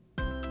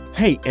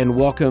Hey, and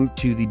welcome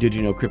to the Did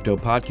You Know Crypto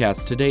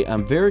podcast. Today,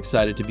 I'm very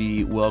excited to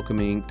be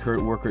welcoming Kurt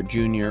Werkert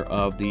Jr.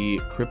 of the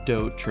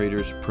Crypto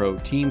Traders Pro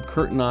team.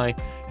 Kurt and I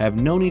have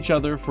known each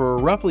other for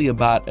roughly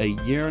about a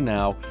year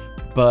now,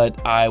 but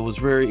I was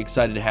very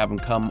excited to have him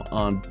come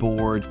on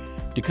board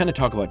to kind of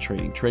talk about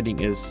trading.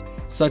 Trading is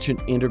such an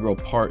integral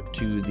part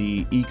to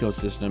the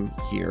ecosystem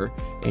here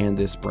and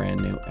this brand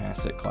new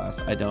asset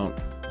class. I don't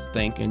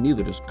think, and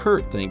neither does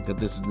Kurt think, that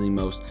this is the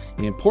most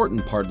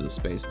important part of the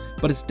space,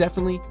 but it's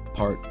definitely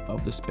part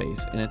of the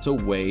space, and it's a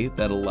way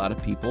that a lot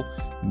of people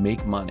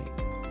make money,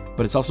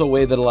 but it's also a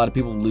way that a lot of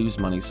people lose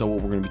money. So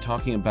what we're going to be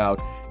talking about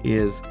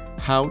is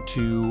how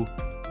to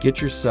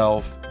get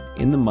yourself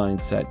in the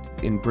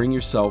mindset and bring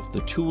yourself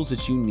the tools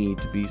that you need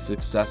to be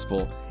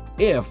successful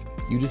if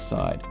you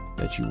decide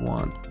that you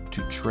want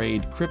to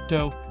trade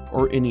crypto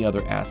or any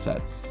other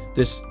asset.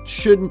 This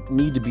shouldn't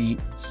need to be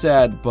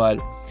said, but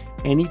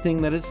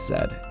anything that is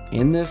said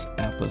in this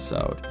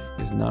episode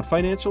is not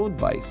financial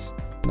advice.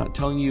 We're not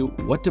telling you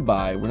what to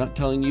buy. We're not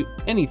telling you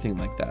anything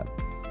like that.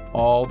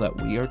 All that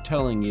we are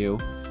telling you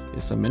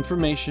is some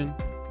information,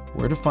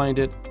 where to find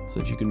it,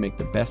 so that you can make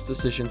the best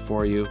decision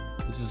for you.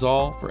 This is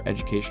all for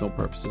educational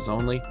purposes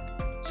only.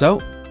 So,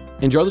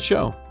 enjoy the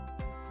show.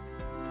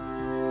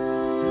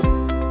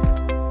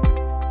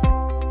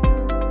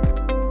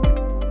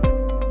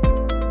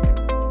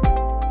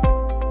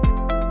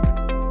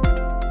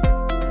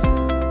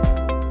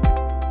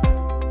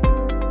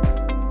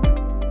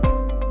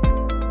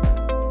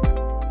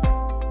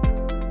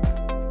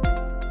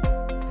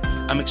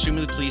 I'm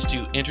extremely pleased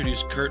to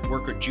introduce Kurt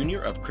Werkert Jr.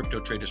 of Crypto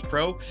Traders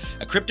Pro,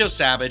 a crypto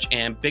savage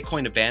and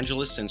Bitcoin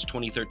evangelist since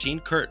 2013.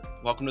 Kurt,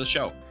 welcome to the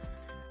show.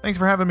 Thanks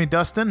for having me,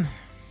 Dustin.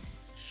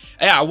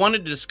 Yeah, I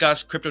wanted to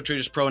discuss Crypto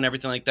Traders Pro and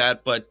everything like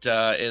that, but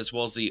as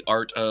well as the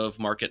art of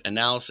market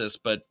analysis.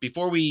 But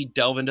before we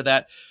delve into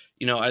that,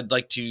 I'd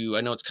like to,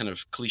 I know it's kind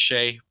of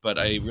cliche, but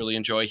I really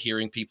enjoy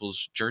hearing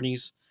people's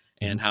journeys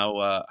and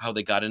how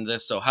they got into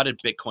this. So how did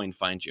Bitcoin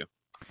find you?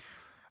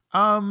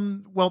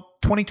 Well,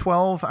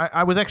 2012,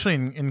 I was actually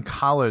in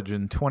college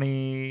in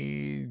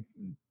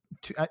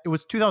it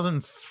was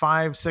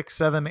 2005, 6,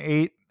 7,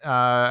 8.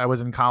 I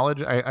was in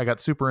college. I got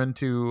super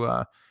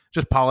into,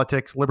 just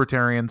politics,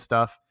 libertarian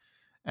stuff.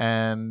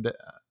 And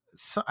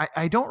so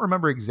I don't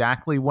remember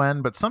exactly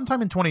when, but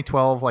sometime in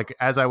 2012, like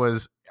as I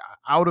was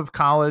out of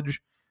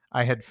college,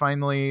 I had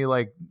finally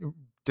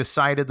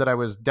decided that I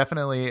was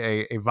definitely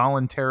a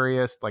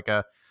voluntarist, like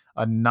a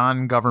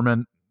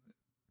non-government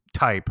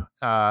type.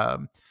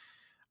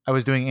 I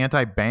was doing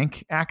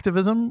anti-bank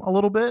activism a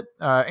little bit,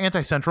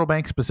 anti-central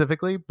bank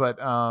specifically, but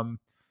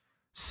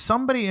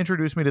somebody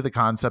introduced me to the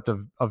concept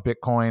of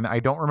Bitcoin.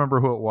 I don't remember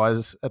who it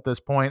was at this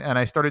point, and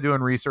I started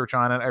doing research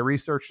on it. I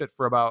researched it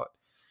for about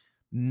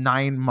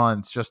 9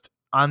 months just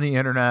on the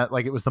internet,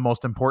 like it was the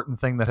most important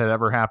thing that had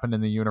ever happened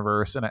in the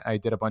universe, and I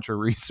did a bunch of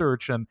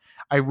research, and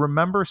I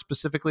remember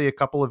specifically a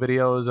couple of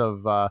videos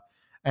of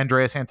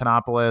Andreas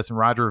Antonopoulos and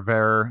Roger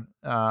Ver,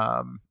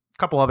 a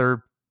couple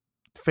other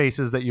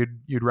faces that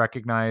you'd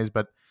recognize,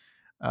 but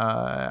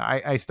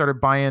I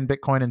started buying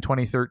Bitcoin in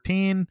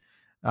 2013.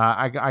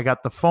 I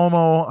got the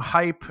FOMO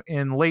hype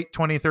in late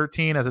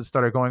 2013 as it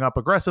started going up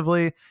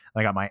aggressively.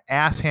 I got my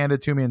ass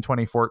handed to me in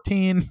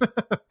 2014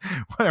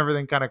 when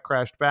everything kind of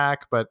crashed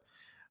back. But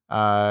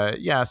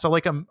so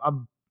like I'm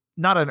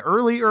not an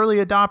early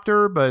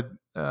adopter, but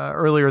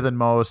earlier than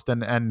most,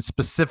 and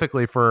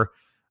specifically for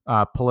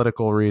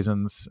political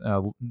reasons,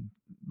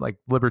 like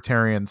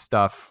libertarian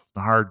stuff,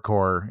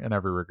 hardcore in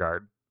every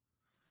regard.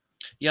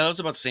 Yeah, that was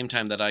about the same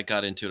time that I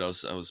got into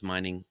it. I was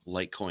mining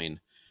Litecoin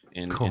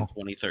in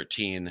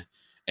 2013,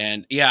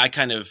 and yeah, I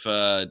kind of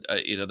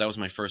that was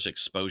my first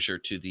exposure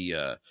to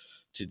the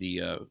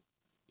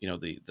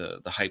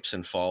hypes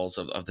and falls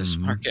of this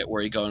market,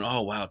 where you're going,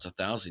 oh wow, it's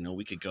 1,000.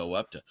 We could go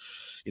up to,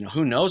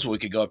 who knows what we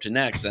could go up to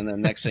next, and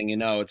then next thing you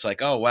know, it's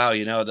like, oh wow,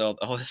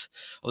 all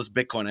this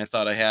Bitcoin I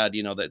thought I had,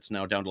 that's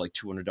now down to like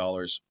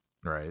 $200.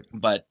 Right.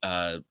 But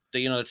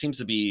it seems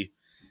to be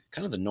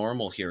kind of the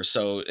normal here.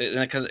 So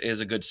that kind of is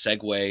a good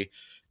segue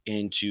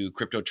into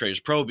Crypto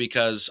Traders Pro,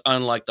 because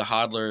unlike the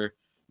hodler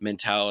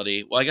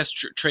mentality, well, I guess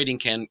trading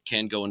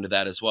can go into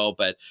that as well,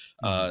 but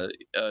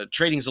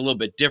trading is a little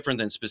bit different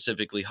than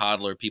specifically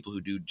hodler, people who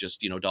do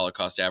just dollar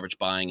cost average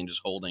buying and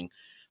just holding.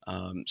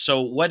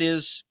 So what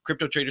is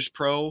Crypto Traders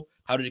Pro?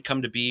 How did it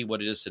come to be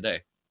what it is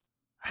today?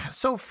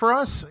 So for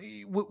us,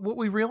 what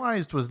we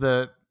realized was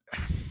that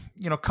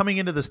coming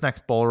into this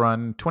next bull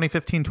run,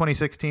 2015,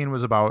 2016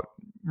 was about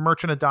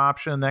merchant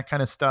adoption, that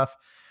kind of stuff.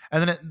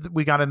 And then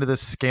we got into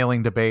this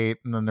scaling debate,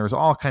 and then there was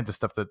all kinds of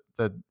stuff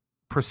that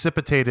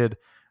precipitated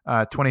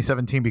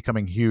 2017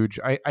 becoming huge.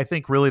 I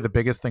think really the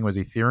biggest thing was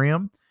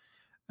Ethereum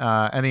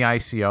and the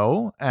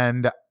ICO.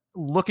 And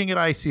looking at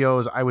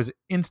ICOs, I was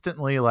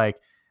instantly like,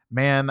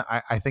 man,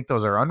 I think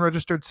those are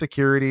unregistered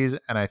securities,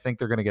 and I think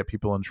they're going to get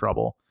people in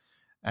trouble.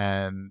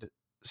 And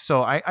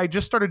so I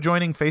just started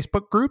joining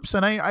Facebook groups,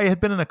 and I had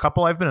been in a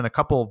couple. I've been in a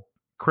couple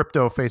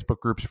crypto Facebook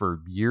groups for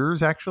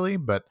years, actually,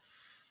 but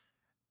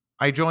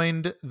I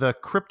joined the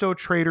Crypto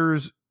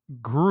Traders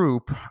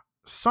group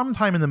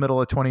sometime in the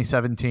middle of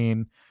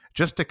 2017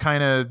 just to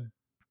kind of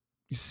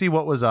see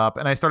what was up,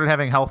 and I started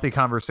having healthy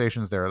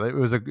conversations there. It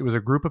was a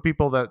group of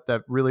people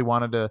that really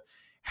wanted to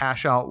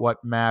hash out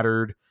what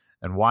mattered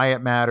and why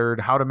it mattered,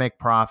 how to make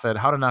profit,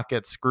 how to not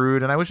get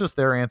screwed, and I was just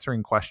there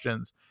answering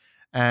questions.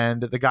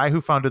 And the guy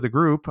who founded the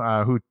group,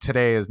 who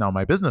today is now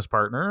my business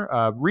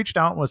partner, reached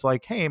out and was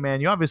like, "Hey,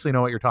 man, you obviously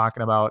know what you're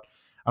talking about.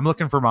 I'm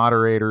looking for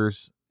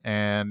moderators."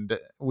 And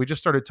we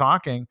just started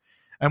talking,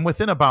 and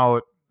within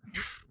about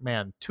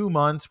 2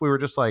 months, we were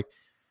just like,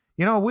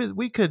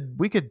 we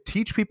could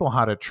teach people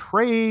how to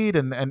trade,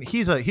 and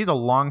he's a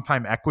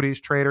longtime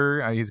equities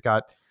trader. He's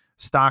got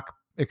stock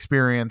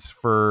experience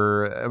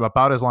for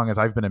about as long as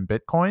I've been in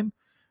Bitcoin.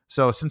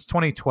 So since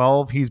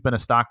 2012, he's been a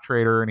stock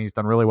trader, and he's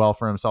done really well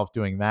for himself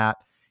doing that.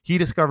 He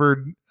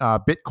discovered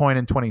Bitcoin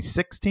in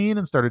 2016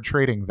 and started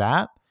trading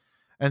that.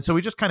 And so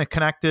we just kind of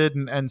connected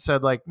and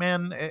said, like,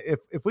 man,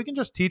 if we can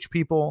just teach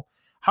people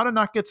how to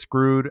not get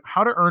screwed,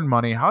 how to earn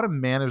money, how to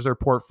manage their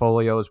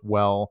portfolios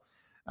well,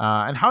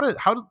 and how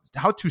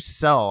to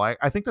sell.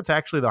 I think that's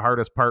actually the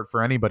hardest part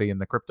for anybody in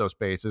the crypto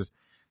space, is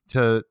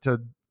to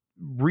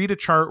read a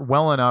chart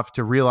well enough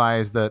to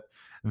realize that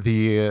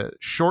the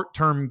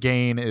short-term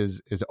gain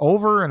is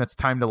over and it's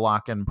time to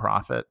lock in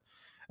profit.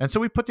 And so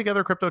we put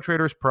together Crypto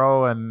Traders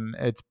Pro, and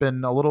it's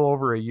been a little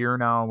over a year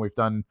now, and we've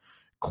done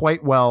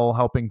quite well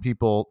helping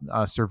people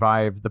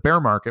survive the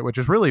bear market, which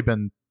has really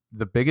been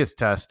the biggest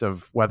test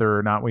of whether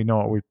or not we know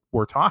what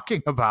we're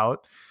talking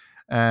about.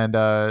 And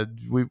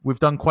we've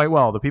done quite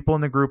well. The people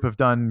in the group have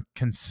done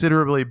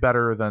considerably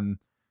better than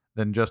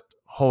just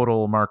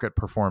total market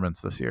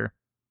performance this year.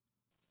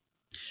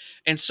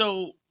 And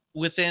so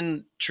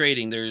within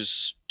trading,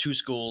 there's two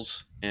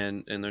schools,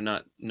 and they're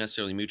not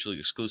necessarily mutually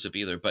exclusive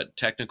either, but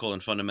technical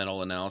and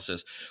fundamental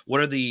analysis.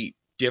 What are the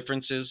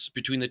differences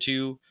between the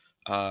two,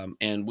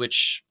 and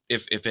which,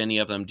 if any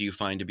of them, do you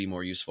find to be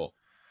more useful?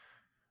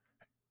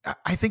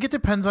 I think it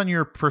depends on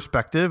your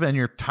perspective and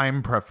your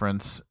time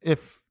preference.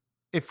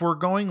 If we're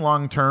going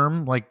long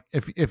term, like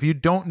if you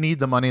don't need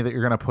the money that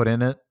you're going to put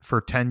in it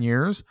for 10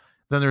 years,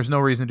 then there's no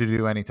reason to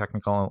do any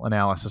technical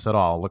analysis at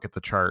all. Look at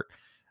the chart.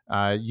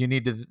 You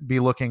need to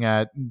be looking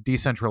at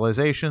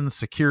decentralization,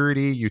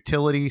 security,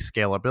 utility,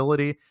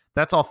 scalability.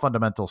 That's all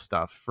fundamental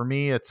stuff. For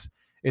me, it's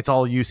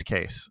all use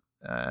case.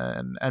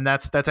 And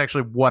that's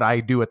actually what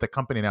I do at the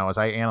company now, is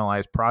I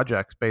analyze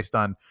projects based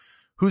on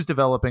who's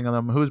developing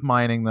them, who's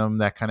mining them,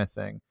 that kind of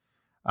thing.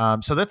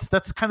 So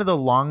that's kind of the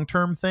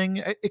long-term thing.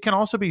 It can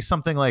also be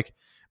something like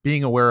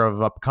being aware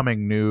of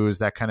upcoming news,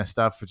 that kind of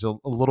stuff. It's a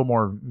little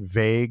more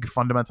vague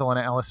fundamental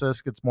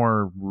analysis. It's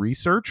more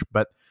research,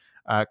 but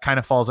kind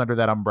of falls under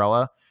that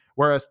umbrella.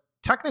 Whereas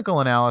technical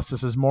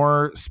analysis is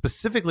more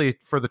specifically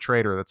for the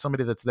trader. That's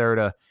somebody that's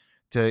there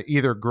to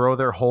either grow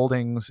their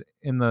holdings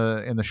in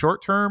the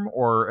short term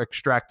or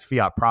extract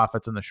fiat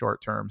profits in the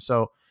short term.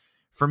 So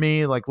for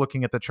me, like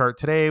looking at the chart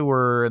today,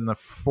 we're in the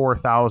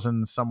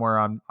 4,000 somewhere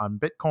on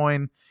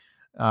Bitcoin.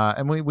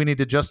 And we need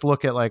to just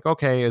look at, like,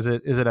 okay, is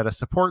it at a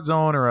support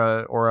zone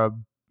or a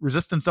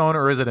resistance zone,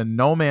 or is it in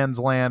no man's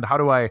land? How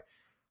do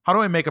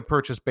I make a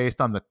purchase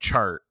based on the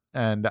chart?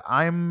 And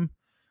I'm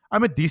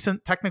a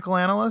decent technical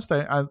analyst.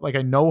 I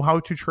know how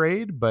to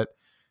trade, but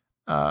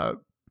I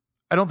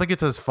don't think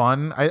it's as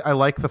fun. I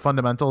like the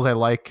fundamentals. I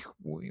like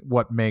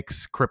what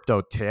makes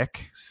crypto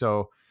tick.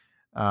 So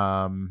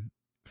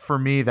for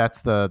me,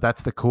 that's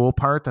the cool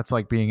part. That's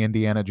like being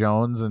Indiana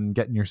Jones and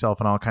getting yourself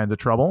in all kinds of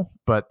trouble.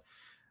 But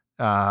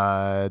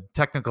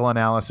technical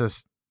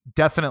analysis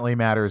definitely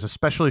matters,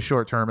 especially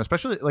short term.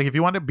 Especially like if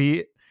you want to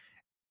be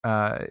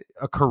a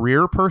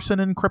career person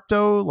in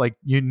crypto, like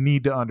you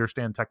need to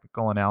understand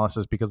technical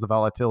analysis, because the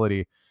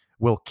volatility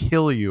will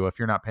kill you if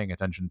you're not paying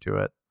attention to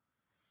it.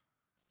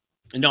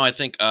 No, I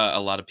think a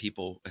lot of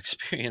people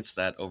experience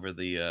that over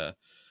the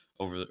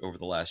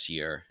last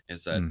year.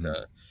 Is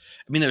that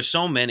I mean, there's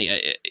so many.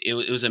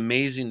 It was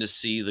amazing to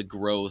see the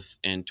growth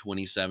in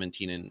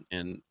 2017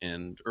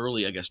 and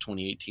early, I guess,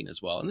 2018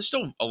 as well. And there's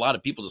still a lot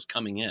of people just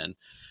coming in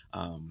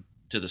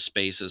to the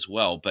space as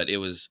well. But it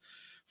was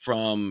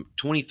from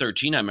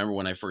 2013. I remember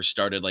when I first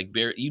started, like,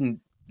 you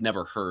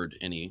never heard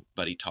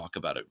anybody talk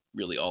about it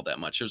really all that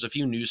much. There's a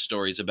few news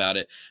stories about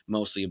it,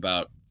 mostly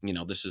about,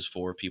 this is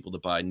for people to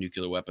buy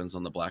nuclear weapons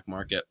on the black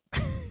market.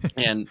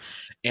 and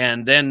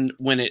then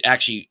when it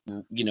actually,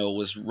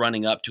 was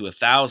running up to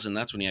 1,000,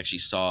 that's when you actually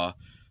saw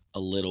a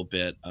little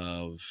bit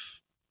of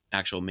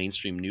actual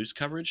mainstream news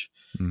coverage.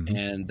 Mm-hmm.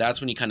 And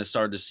that's when you kind of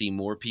started to see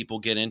more people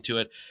get into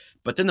it.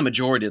 But then the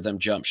majority of them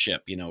jumped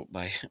ship,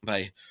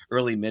 by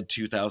early mid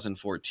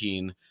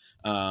 2014.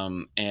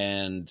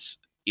 And,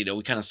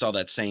 we kind of saw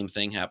that same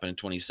thing happen in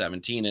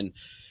 2017. And,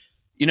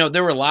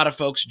 there were a lot of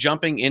folks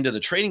jumping into the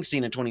trading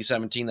scene in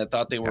 2017 that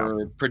thought they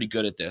were pretty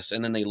good at this.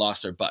 And then they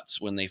lost their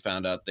butts when they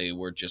found out they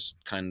were just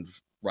kind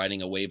of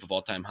riding a wave of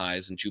all-time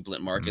highs and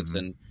jubilant markets. Mm-hmm.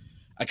 And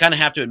I kind of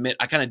have to admit,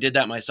 I kind of did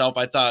that myself.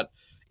 I thought,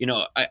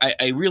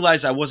 I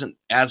realized I wasn't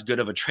as good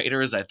of a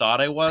trader as I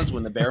thought I was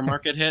when the bear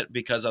market hit,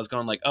 because I was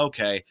going like,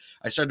 okay,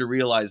 I started to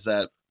realize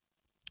that,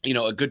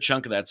 a good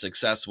chunk of that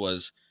success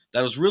was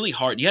that was really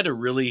hard. You had to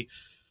really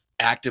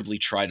actively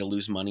try to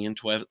lose money in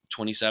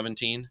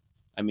 2017.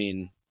 I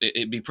mean,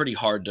 it'd be pretty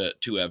hard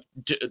to have,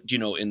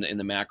 in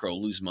the macro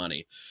lose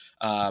money.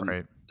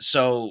 Right.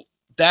 So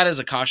that is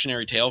a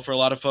cautionary tale for a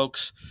lot of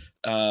folks.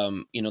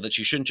 That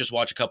you shouldn't just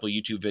watch a couple of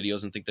YouTube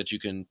videos and think that you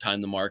can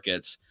time the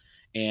markets.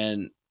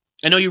 And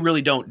I know you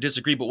really don't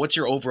disagree, but what's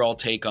your overall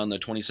take on the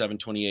 27,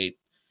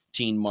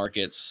 2018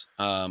 markets?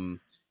 And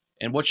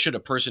what should a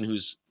person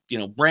who's,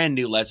 brand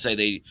new, let's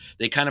say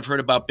they kind of heard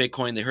about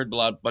Bitcoin. They heard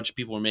a bunch of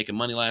people were making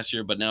money last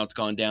year, but now it's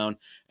gone down.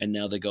 And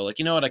now they go like,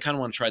 you know what, I kind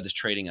of want to try this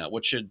trading out.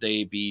 What should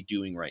they be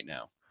doing right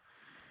now?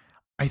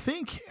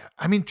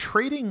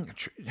 Trading,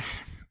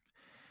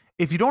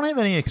 if you don't have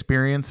any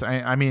experience,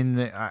 I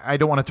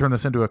don't want to turn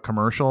this into a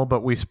commercial,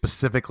 but we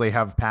specifically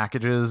have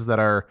packages that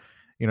are,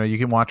 you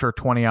can watch our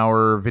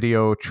 20-hour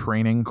video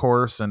training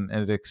course, and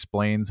it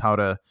explains how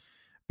to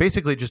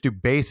basically just do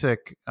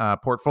basic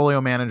portfolio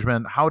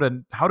management, how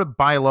to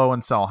buy low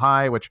and sell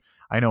high, which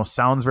I know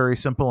sounds very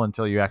simple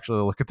until you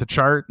actually look at the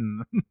chart,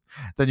 and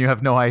then you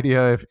have no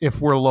idea if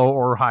we're low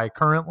or high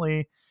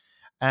currently.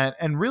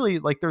 And really,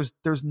 like,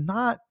 there's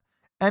not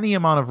any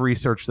amount of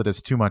research that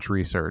is too much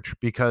research,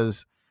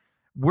 because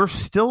we're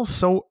still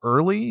so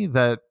early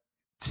that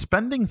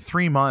spending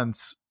 3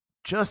 months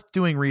just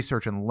doing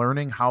research and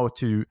learning how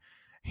to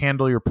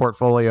handle your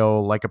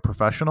portfolio like a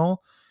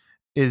professional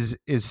is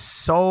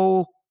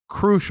so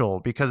crucial,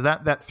 because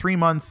that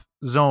 3-month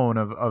zone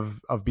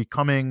of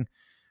becoming,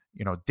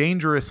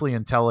 dangerously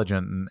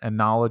intelligent and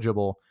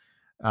knowledgeable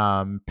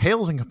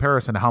pales in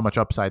comparison to how much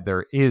upside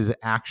there is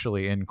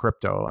actually in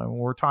crypto. And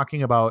we're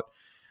talking about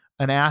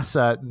an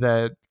asset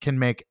that can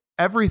make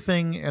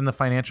everything in the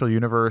financial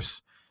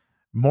universe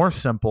more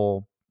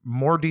simple,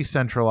 more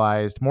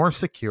decentralized, more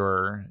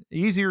secure,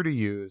 easier to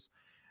use,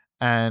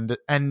 and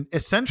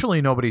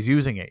essentially nobody's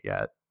using it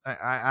yet.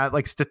 I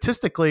like,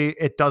 statistically,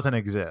 it doesn't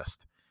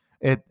exist.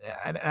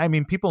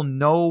 People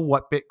know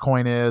what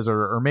Bitcoin is,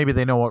 or maybe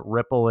they know what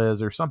Ripple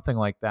is, or something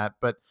like that,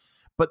 but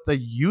the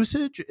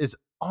usage is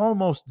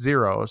almost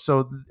zero.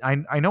 So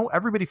I know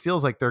everybody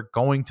feels like they're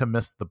going to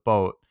miss the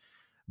boat,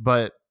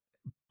 but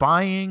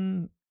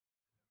buying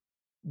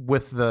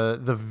with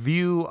the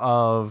view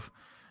of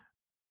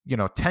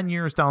 10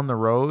 years down the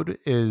road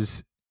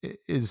is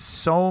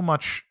so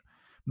much.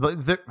 Let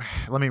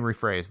me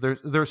rephrase.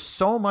 There's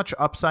so much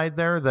upside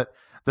there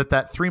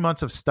that 3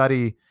 months of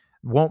study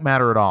won't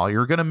matter at all.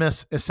 You're going to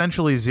miss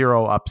essentially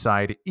zero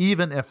upside,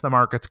 even if the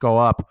markets go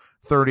up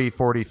 30,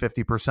 40,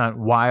 50%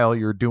 while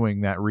you're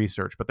doing that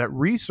research. But that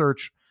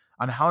research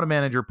on how to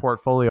manage your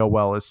portfolio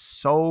well is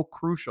so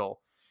crucial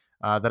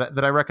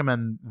that I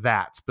recommend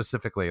that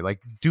specifically.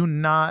 Like, do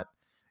not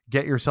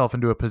get yourself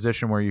into a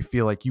position where you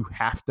feel like you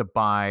have to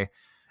buy.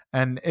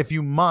 And if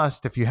you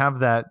have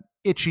that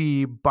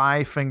itchy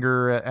buy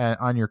finger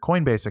on your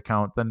Coinbase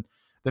account,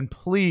 then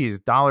please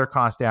dollar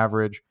cost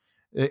average.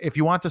 If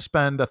you want to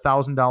spend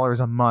 $1,000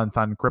 a month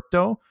on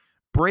crypto,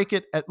 break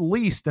it at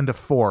least into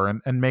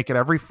 4 and make it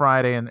every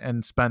Friday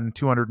and spend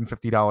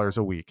 $250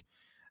 a week.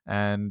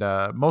 And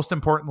most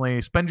importantly,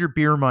 spend your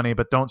beer money,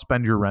 but don't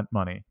spend your rent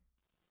money.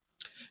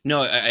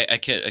 No, I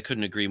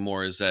couldn't agree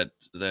more. Is that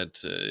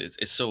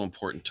it's so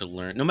important to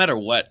learn, no matter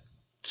what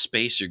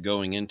space you're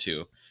going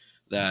into,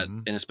 that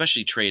and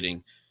especially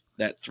trading,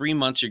 that 3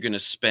 months you're going to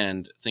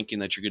spend thinking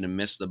that you're going to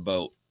miss the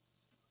boat.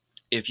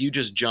 If you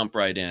just jump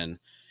right in,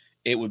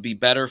 it would be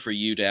better for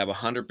you to have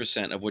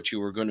 100% of what you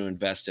were going to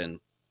invest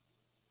in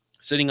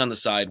sitting on the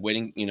side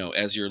waiting,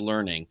 as you're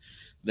learning,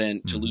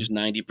 than to lose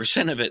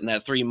 90% of it in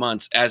that 3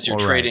 months as you're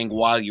trading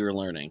while you're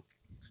learning.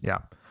 Yeah.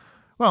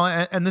 Well,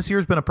 and this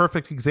year's been a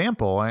perfect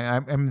example.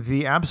 I'm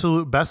the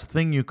absolute best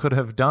thing you could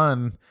have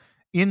done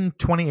in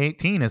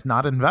 2018 is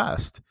not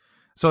invest.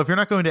 So if you're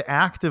not going to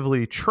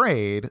actively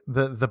trade,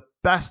 the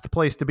best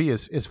place to be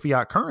is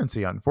fiat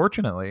currency,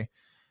 unfortunately.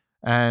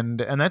 And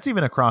that's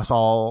even across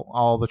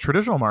all the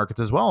traditional markets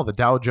as well. The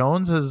Dow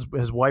Jones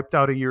has wiped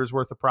out a year's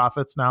worth of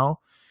profits now.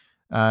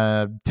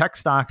 Tech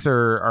stocks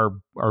are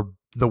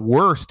the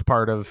worst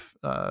part of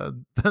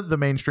the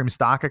mainstream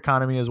stock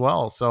economy as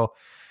well. So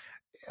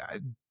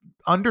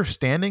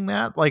understanding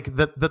that, like,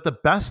 that the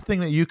best thing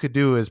that you could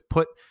do is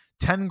put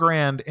 10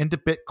 grand into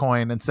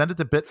Bitcoin and send it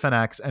to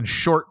Bitfinex and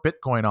short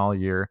Bitcoin all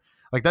year.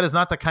 Like, that is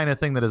not the kind of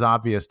thing that is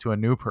obvious to a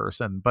new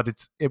person, but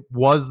it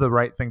was the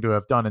right thing to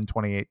have done in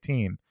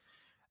 2018.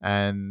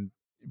 And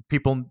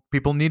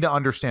people need to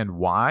understand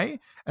why,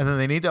 and then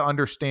they need to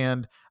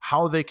understand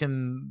how they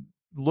can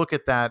look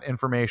at that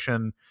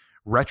information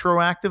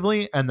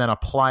retroactively and then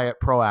apply it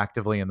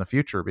proactively in the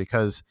future.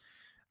 Because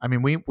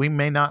we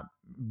may not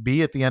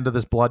be at the end of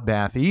this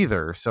bloodbath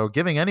either. So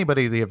giving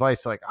anybody the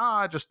advice like,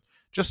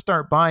 just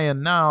start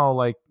buying now,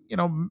 like,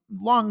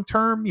 long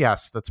term,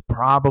 yes, that's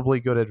probably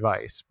good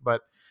advice.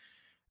 But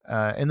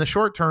in the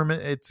short term,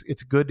 it's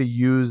good to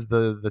use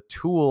the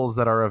tools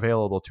that are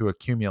available to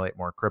accumulate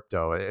more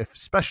crypto,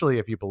 especially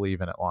if you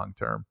believe in it long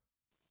term.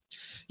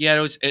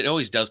 Yeah, it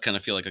always does kind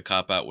of feel like a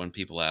cop out when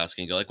people ask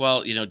and go like,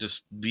 well, if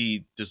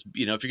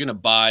you're going to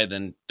buy,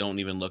 then don't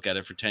even look at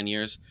it for 10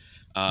 years.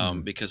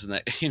 Because in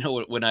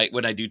that,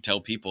 when I do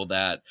tell people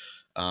that,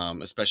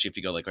 especially if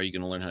you go like, are you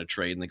going to learn how to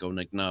trade? And they go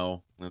like,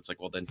 no. And it's like,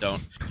 well, then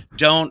don't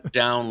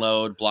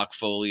download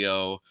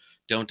Blockfolio.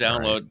 Don't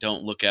download, Right.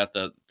 don't look at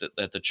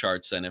the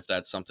charts then if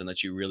that's something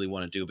that you really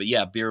want to do. But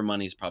yeah, beer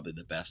money is probably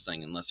the best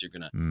thing unless you're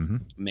going to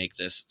make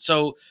this.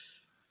 So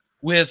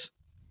with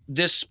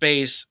this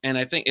space, and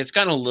I think it's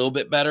gotten a little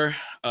bit better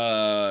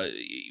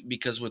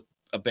because with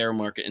a bear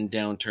market and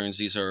downturns,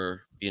 these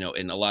are,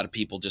 and a lot of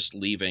people just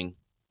leaving,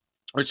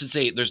 or I should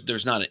say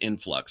there's not an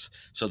influx.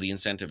 So the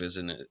incentive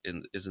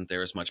isn't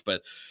there as much,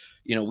 but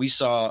we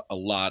saw a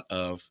lot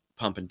of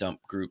pump and dump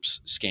groups,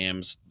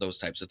 scams, those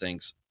types of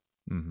things.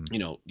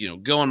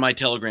 Go on my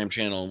Telegram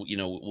channel,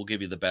 we'll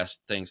give you the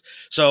best things.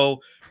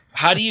 So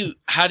how do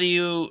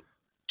you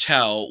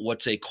tell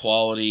what's a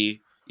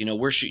quality,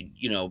 where should,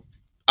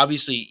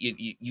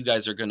 obviously you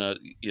guys are going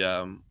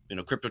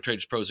to, Crypto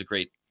Traders Pro is a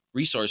great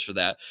resource for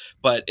that.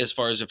 But as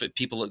far as if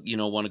people,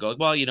 want to go,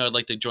 well, I'd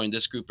like to join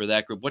this group or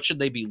that group, what should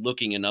they be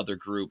looking in other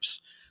groups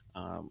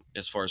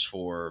as far as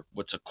for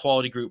what's a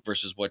quality group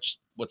versus what's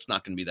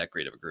not going to be that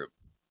great of a group?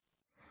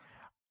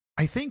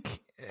 I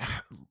think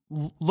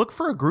look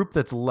for a group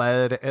that's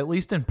led, at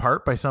least in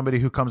part, by somebody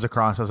who comes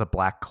across as a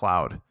black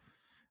cloud.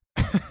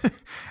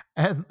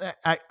 And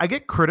I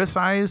get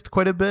criticized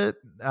quite a bit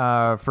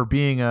for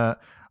being a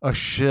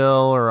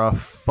shill or a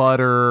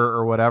fudder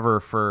or whatever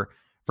for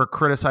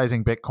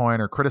criticizing Bitcoin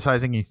or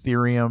criticizing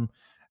Ethereum.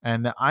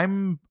 And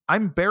I'm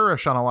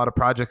bearish on a lot of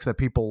projects that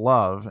people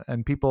love,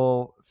 and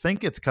people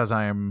think it's because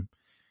I'm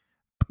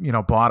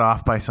bought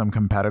off by some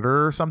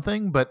competitor or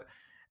something, but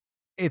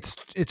it's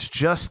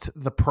just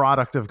the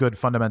product of good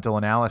fundamental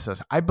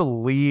analysis. I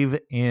believe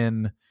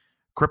in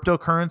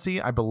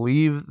cryptocurrency. I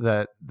believe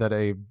that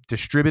a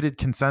distributed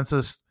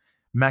consensus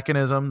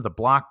mechanism, the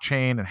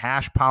blockchain and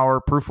hash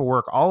power, proof of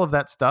work, all of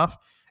that stuff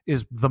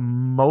is the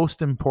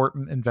most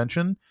important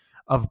invention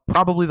of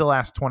probably the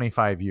last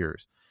 25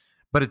 years.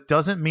 But it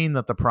doesn't mean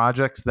that the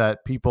projects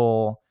that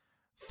people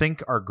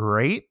think are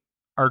great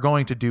are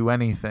going to do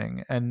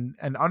anything. And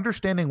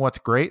understanding what's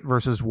great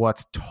versus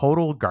what's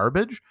total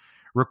garbage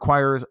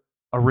requires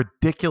a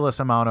ridiculous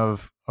amount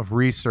of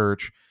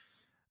research.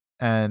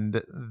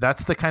 And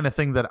that's the kind of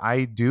thing that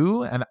I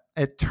do. And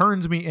it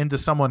turns me into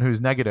someone who's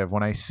negative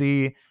when I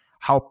see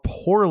how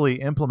poorly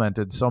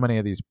implemented so many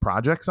of these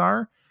projects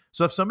are.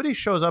 So if somebody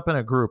shows up in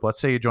a group, let's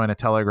say you join a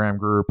Telegram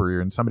group or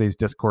you're in somebody's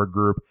Discord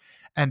group,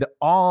 and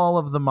all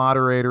of the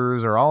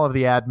moderators or all of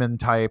the admin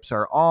types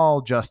are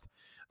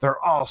they're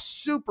all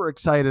super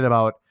excited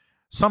about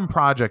some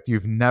project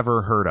you've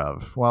never heard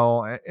of.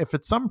 Well, if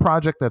it's some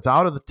project that's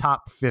out of the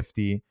top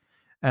 50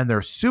 and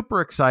they're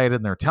super excited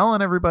and they're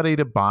telling everybody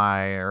to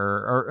buy,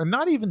 or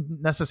not even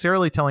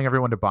necessarily telling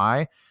everyone to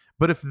buy,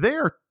 but if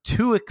they're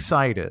too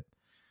excited,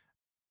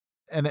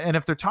 and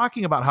if they're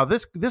talking about how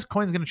this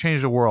coin's going to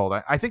change the world,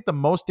 I think the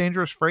most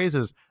dangerous phrase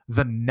is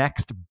the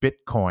next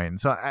Bitcoin.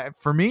 So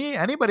for me,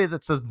 anybody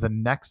that says the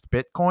next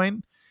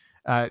Bitcoin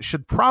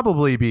should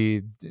probably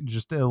be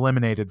just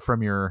eliminated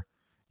from your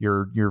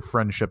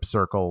friendship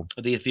circle.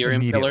 The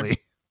Ethereum killer.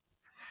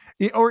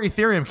 Or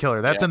Ethereum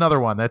killer. That's another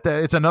one.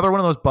 It's another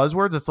one of those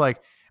buzzwords. It's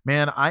like,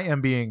 man, I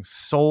am being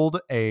sold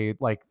a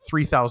like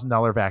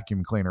 $3,000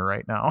 vacuum cleaner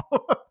right now.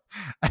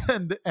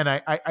 and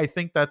I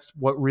think that's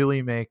what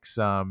really makes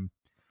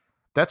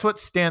that's what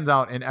stands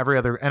out in every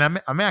other.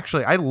 And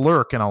I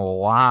lurk in a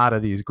lot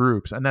of these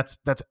groups, and that's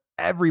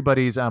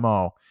everybody's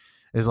MO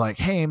is like,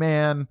 hey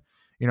man,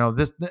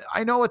 this,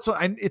 I know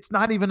it's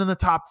not even in the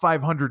top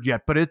 500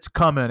 yet, but it's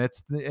coming.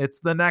 It's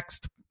the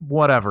next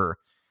whatever.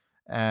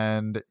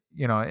 And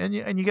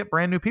you get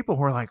brand new people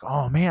who are like,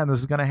 oh man, this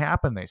is going to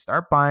happen. They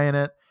start buying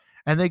it,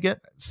 and they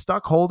get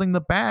stuck holding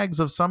the bags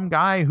of some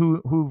guy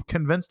who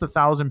convinced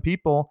 1,000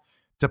 people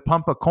to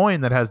pump a coin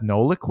that has no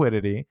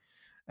liquidity,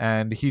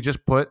 and he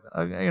just put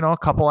a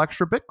couple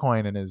extra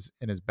Bitcoin in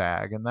his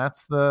bag, and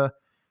that's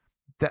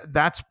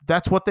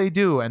what they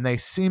do. And they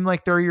seem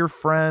like they're your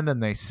friend,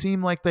 and they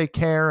seem like they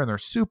care, and they're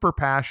super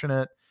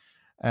passionate.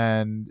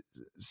 And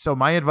so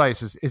my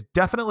advice is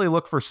definitely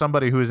look for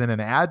somebody who is in an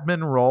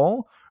admin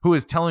role who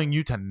is telling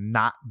you to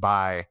not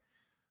buy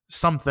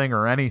something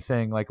or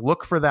anything. Like,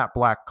 look for that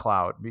black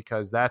cloud,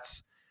 because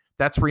that's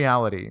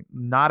reality.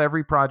 Not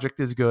every project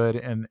is good.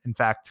 And in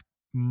fact,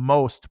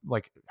 most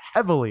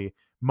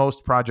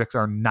projects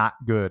are not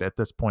good at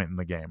this point in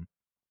the game.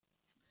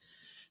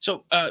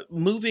 So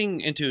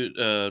moving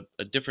into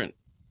a different,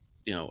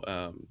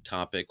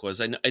 topic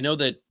was, I know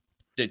that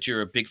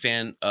you're a big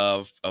fan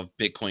of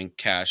Bitcoin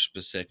Cash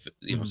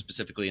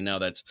specifically, and now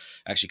that's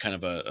actually kind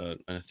of an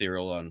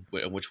ethereal on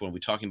which one we're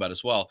talking about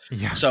as well.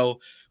 Yeah. So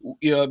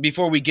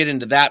before we get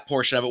into that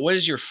portion of it, what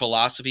is your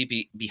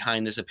philosophy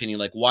behind this opinion?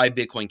 Like, why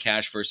Bitcoin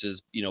Cash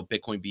versus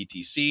Bitcoin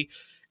BTC,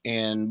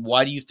 and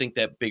why do you think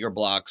that bigger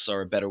blocks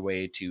are a better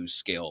way to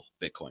scale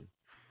Bitcoin?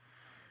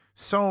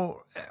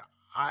 So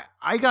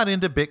I got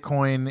into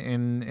Bitcoin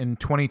in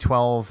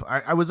 2012.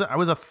 I was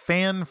a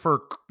fan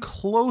for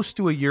close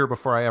to a year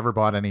before I ever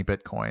bought any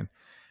Bitcoin.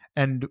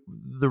 And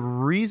the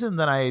reason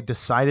that I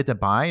decided to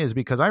buy is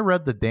because I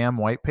read the damn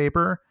white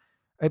paper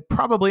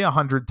probably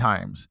 100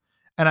 times.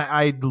 And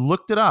I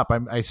looked it up.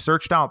 I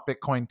searched out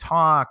Bitcoin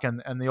Talk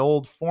and the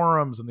old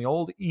forums and the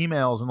old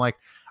emails and like,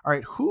 all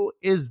right, who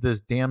is this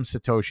damn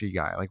Satoshi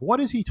guy? Like, what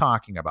is he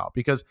talking about?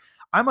 Because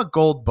I'm a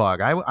gold bug.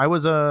 I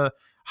was a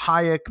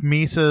Hayek,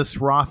 Mises,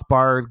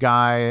 Rothbard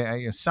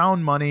guy,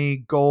 sound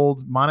money,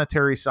 gold,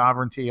 monetary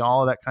sovereignty,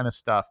 all of that kind of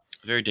stuff.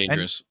 Very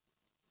dangerous.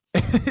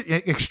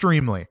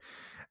 Extremely.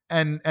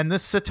 And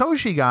this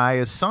Satoshi guy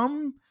is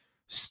some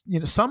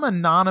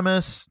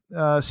anonymous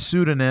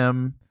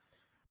pseudonym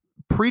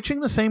preaching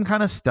the same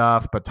kind of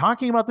stuff, but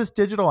talking about this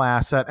digital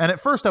asset. And at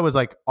first I was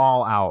like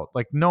all out,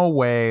 like no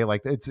way,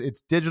 like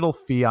it's digital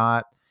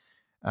fiat,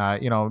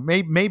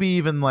 maybe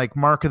even like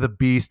Mark of the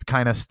Beast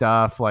kind of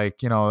stuff, like,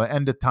 the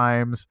end of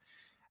times.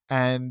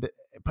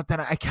 But then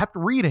I kept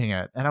reading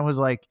it and I was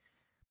like,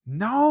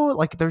 no,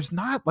 like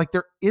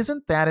there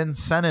isn't that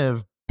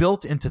incentive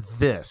built into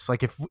this.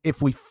 Like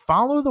if we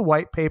follow the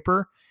white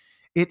paper,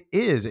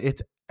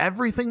 it's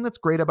everything that's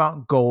great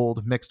about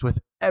gold mixed with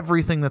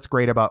everything that's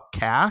great about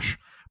cash,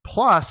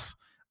 plus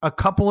a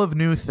couple of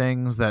new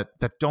things that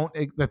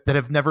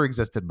have never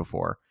existed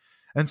before.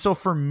 And so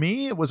for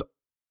me, it was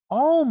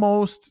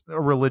almost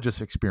a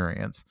religious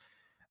experience.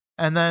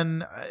 And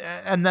then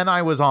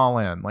I was all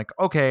in. Like,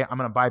 okay, I'm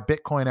going to buy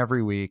Bitcoin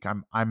every week.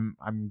 I'm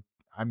going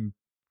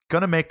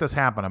to make this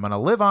happen. I'm going to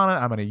live on it.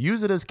 I'm going to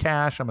use it as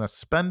cash. I'm going to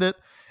spend it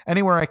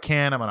anywhere I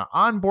can. I'm going to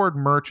onboard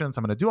merchants.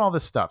 I'm going to do all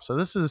this stuff. So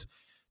this is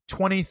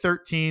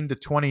 2013 to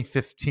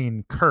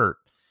 2015 Kurt.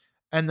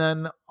 And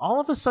then all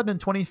of a sudden in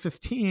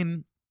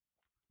 2015,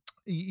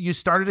 you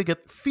started to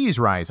get fees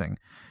rising.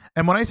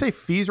 And when I say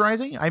fees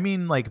rising, I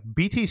mean like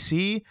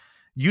BTC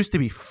used to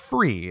be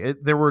free.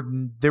 There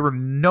were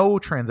no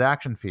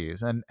transaction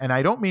fees. And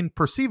I don't mean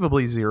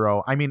perceivably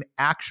zero. I mean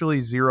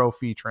actually zero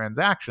fee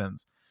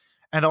transactions.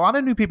 And a lot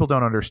of new people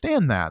don't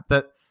understand that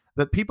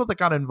people that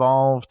got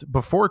involved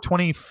before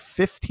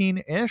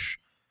 2015-ish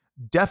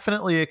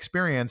definitely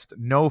experienced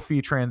no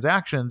fee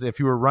transactions if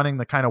you were running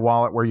the kind of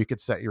wallet where you could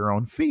set your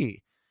own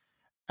fee.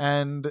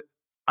 And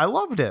I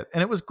loved it.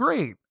 And it was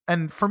great.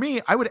 And for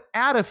me, I would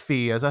add a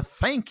fee as a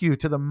thank you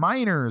to the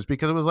miners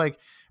because it was like,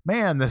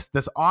 man, this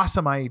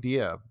awesome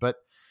idea. But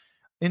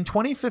in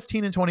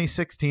 2015 and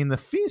 2016, the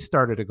fees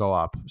started to go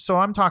up. So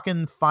I'm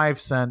talking 5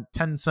 cent,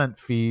 10 cent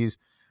fees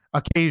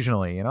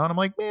occasionally, and I'm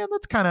like, man,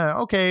 that's kind of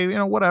okay.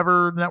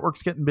 Whatever,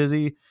 network's getting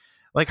busy.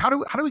 Like, how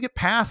do we get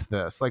past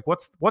this? Like,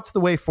 what's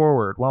the way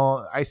forward?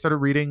 Well, I started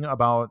reading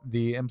about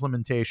the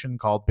implementation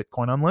called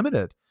Bitcoin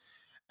Unlimited,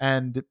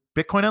 and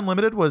Bitcoin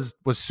Unlimited was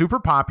super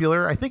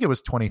popular. I think it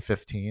was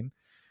 2015,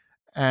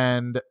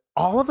 and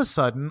all of a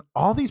sudden,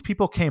 all these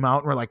people came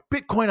out and were like,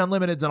 Bitcoin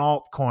Unlimited's an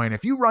altcoin.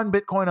 If you run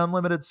Bitcoin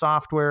Unlimited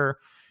software,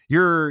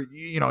 you're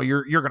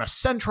going to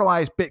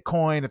centralize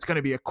Bitcoin. It's going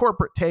to be a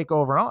corporate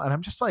takeover and all. And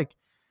I'm just like,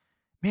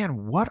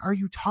 man, what are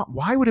you talking?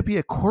 Why would it be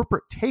a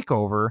corporate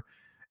takeover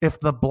if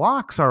the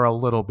blocks are a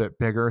little bit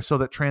bigger so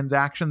that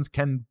transactions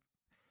can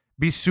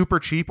be super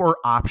cheap or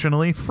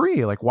optionally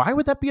free? Like, why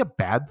would that be a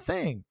bad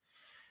thing?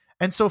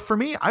 And so for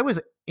me, I was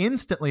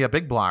instantly a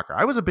big blocker.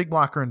 I was a big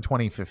blocker in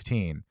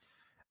 2015.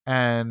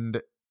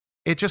 And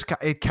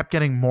it kept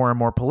getting more and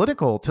more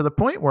political to the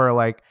point where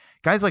like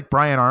guys like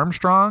Brian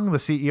Armstrong, the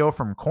CEO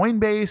from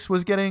Coinbase,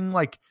 was getting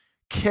like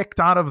kicked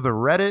out of the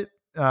Reddit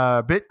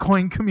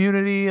Bitcoin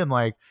community. And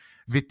like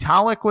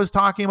Vitalik was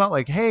talking about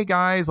like, hey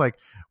guys, like,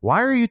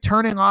 why are you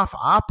turning off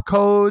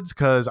opcodes?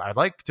 Because I'd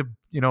like to,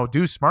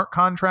 do smart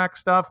contract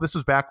stuff. This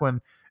was back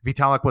when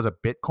Vitalik was a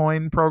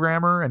Bitcoin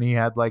programmer and he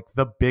had like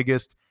the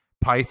biggest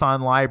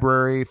Python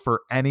library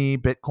for any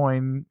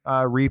Bitcoin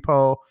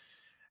repo.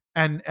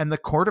 And the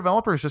core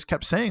developers just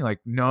kept saying like,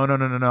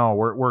 no,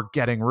 we're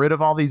getting rid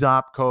of all these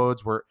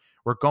opcodes.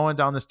 We're going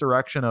down this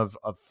direction of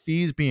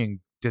fees being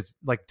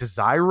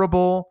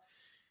desirable.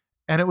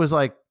 And it was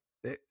like,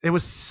 it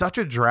was such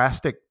a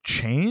drastic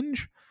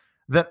change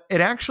that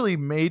it actually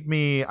made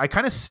me, I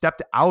kind of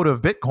stepped out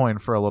of Bitcoin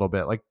for a little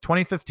bit. Like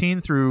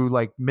 2015 through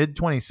like mid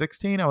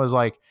 2016, I was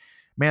like,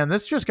 man,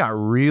 this just got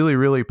really,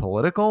 really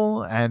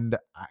political. And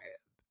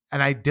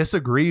I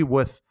disagree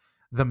with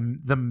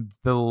the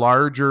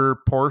larger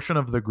portion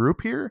of the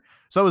group here.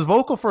 So I was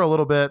vocal for a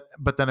little bit,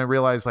 but then I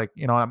realized like,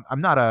 I'm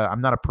not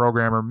a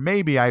programmer.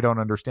 Maybe I don't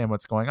understand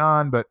what's going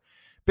on, but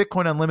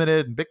Bitcoin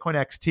Unlimited and Bitcoin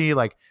XT,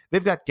 like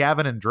they've got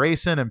Gavin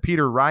Andresen and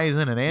Peter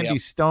Risen and Andy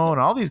Stone,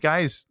 all these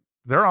guys,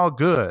 they're all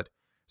good.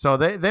 So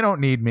they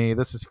don't need me.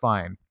 This is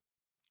fine.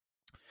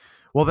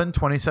 Well, then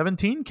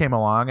 2017 came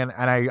along and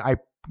I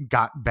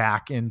got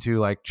back into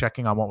like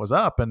checking on what was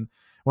up. And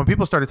when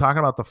people started talking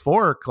about the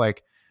fork,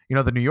 like,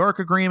 the New York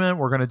agreement,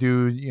 we're going to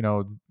do,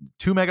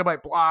 2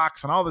 megabyte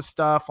blocks and all this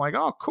stuff, like,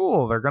 oh,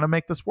 cool. They're going to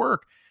make this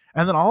work.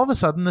 And then all of a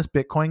sudden this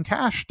Bitcoin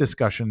Cash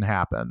discussion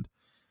happened.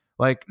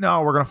 Like,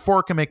 no, we're going to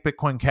fork and make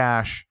Bitcoin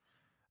Cash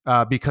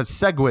because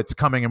SegWit's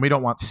coming and we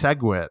don't want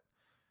SegWit.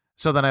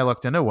 So then I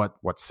looked into what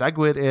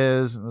SegWit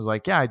is and was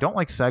like, yeah, I don't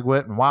like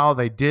SegWit. And wow,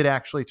 they did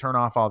actually turn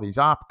off all these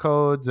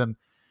opcodes. And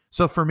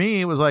so for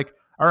me, it was like,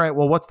 all right,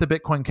 well, what's the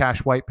Bitcoin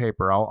Cash white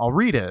paper? I'll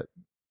read it.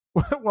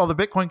 Well, the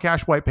Bitcoin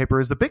Cash white paper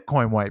is the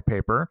Bitcoin white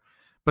paper,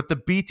 but the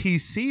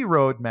BTC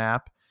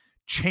roadmap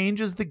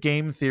changes the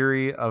game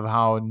theory of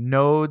how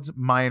nodes,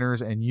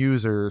 miners, and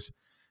users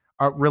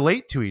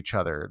relate to each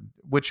other,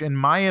 which in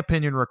my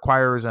opinion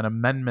requires an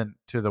amendment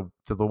to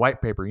the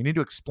white paper. You need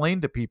to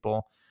explain to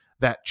people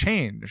that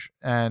change,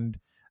 and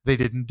they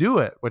didn't do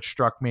it, which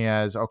struck me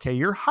as, okay,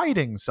 you're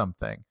hiding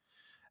something.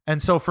 And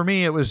so for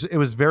me, it was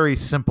very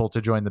simple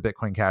to join the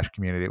Bitcoin Cash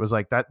community. It was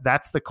like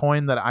that's the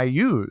coin that I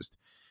used.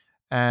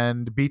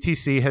 And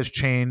BTC has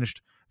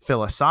changed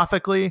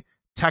philosophically,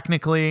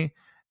 technically,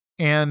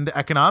 and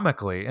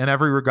economically in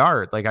every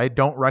regard. Like, I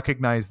don't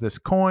recognize this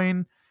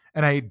coin,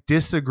 and I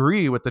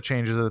disagree with the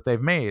changes that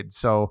they've made.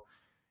 So,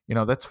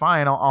 that's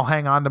fine. I'll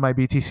hang on to my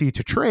BTC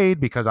to trade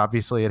because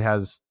obviously it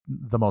has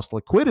the most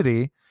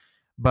liquidity,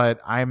 but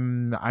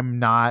I'm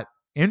not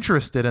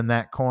interested in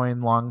that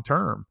coin long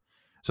term.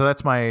 So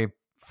that's my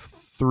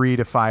 3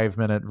 to 5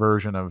 minute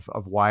version of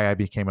why I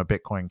became a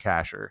Bitcoin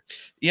casher.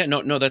 Yeah,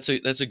 no, that's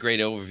a great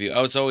overview.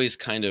 I was always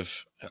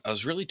I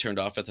was really turned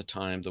off at the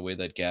time the way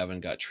that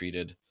Gavin got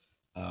treated,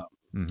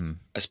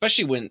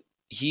 especially when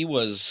he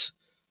was,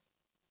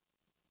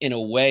 in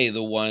a way,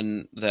 the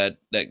one that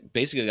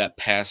basically got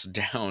passed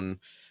down.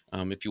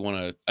 If you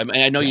want to,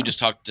 I know you just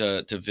talked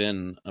to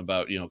Vin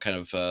about kind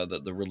of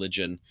the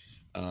religion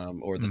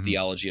or the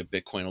theology of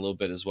Bitcoin a little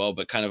bit as well,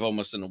 but kind of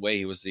almost in a way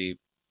he was the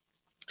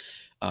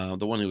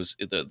one who was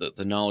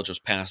the knowledge was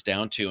passed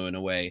down to in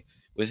a way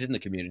within the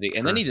community.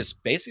 And then he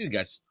just basically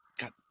got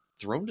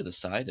thrown to the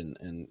side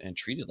and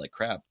treated like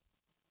crap.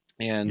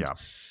 And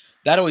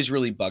that always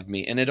really bugged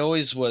me. And it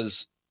always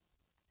was,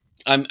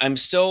 I'm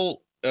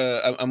still,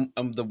 I'm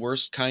the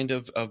worst kind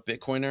of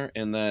Bitcoiner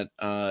in that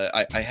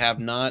I have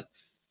not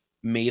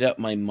made up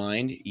my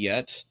mind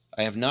yet.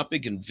 I have not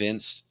been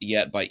convinced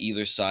yet by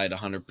either side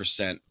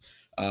 100%.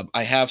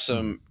 I have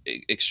some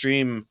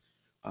extreme,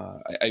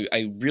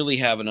 I really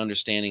have an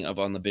understanding of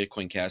on the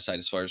Bitcoin Cash side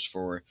as far as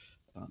for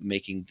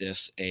making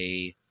this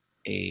a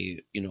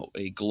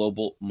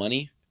global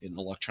money in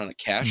electronic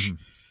cash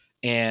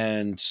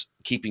and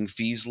keeping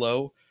fees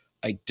low.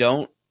 I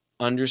don't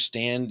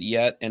understand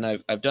yet, and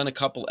I've done a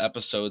couple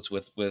episodes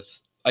with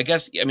I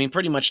guess,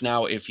 pretty much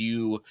now if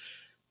you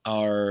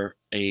are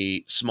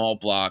a small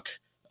block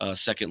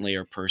second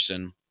layer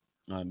person,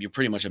 you're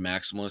pretty much a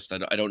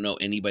maximalist. I don't know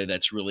anybody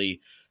that's really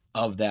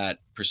of that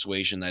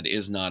persuasion that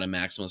is not a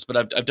maximalist,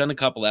 but I've done a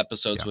couple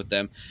episodes with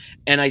them,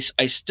 and I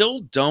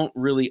still don't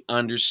really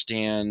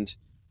understand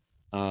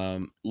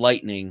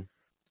Lightning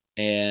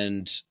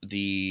and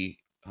the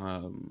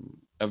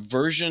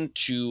aversion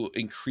to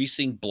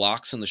increasing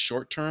blocks in the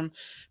short term,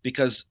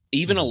 because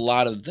even a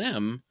lot of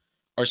them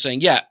are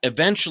saying, yeah,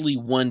 eventually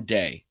one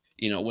day,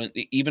 when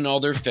even all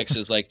their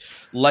fixes,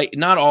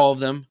 not all of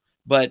them,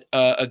 but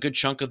a good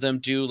chunk of them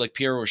do. Like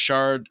Pierre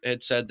Rochard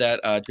had said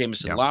that.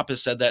 Jameson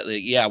Lopez said that.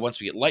 Once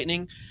we get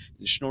Lightning,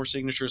 Schnorr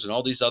signatures, and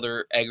all these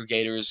other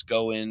aggregators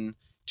go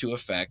into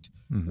effect,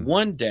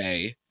 one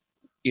day,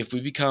 if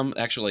we become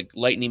actually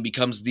Lightning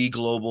becomes the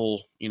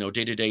global,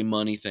 day-to-day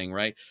money thing,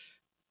 right?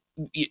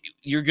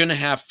 You're going to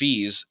have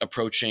fees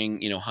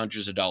approaching,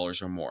 hundreds of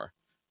dollars or more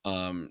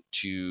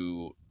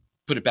to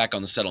put it back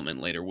on the settlement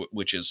later,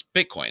 which is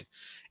Bitcoin.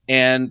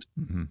 And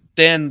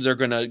then they're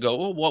going to go,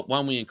 well, why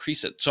don't we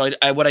increase it? So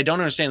what I don't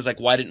understand is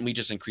why didn't we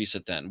just increase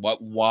it then?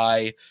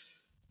 Why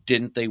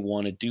didn't they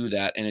want to do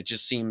that? And it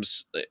just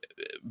seems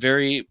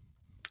very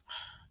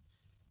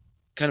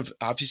kind of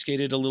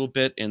obfuscated a little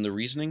bit in the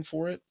reasoning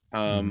for it.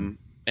 And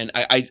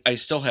I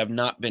still have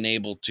not been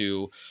able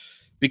to,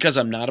 because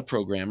I'm not a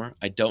programmer.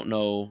 I don't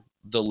know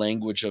the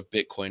language of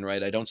Bitcoin,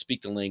 right? I don't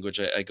speak the language.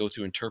 I go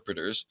through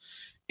interpreters,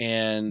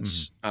 and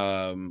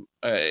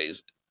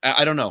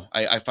I don't know.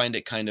 I find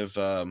it kind of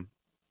a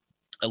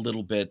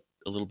little bit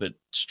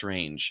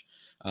strange.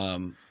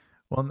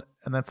 Well,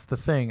 and that's the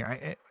thing.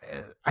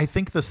 I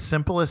think the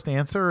simplest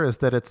answer is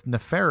that it's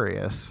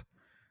nefarious.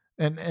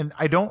 And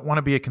I don't want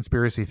to be a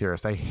conspiracy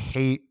theorist. I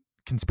hate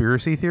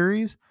conspiracy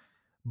theories,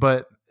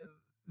 but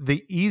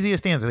the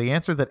easiest answer, the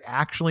answer that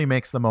actually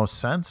makes the most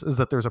sense, is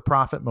that there's a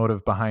profit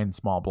motive behind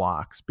small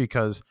blocks,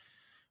 because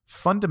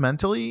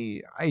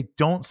fundamentally, I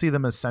don't see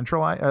them as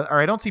centralized, or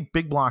I don't see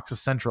big blocks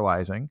as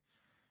centralizing,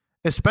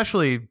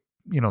 especially,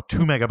 2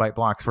 megabyte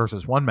blocks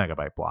versus 1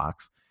 megabyte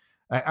blocks.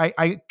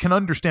 I can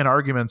understand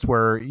arguments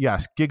where,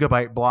 yes,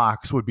 gigabyte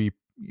blocks would be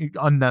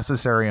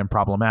unnecessary and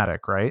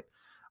problematic, right?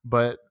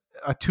 But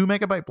a 2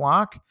 megabyte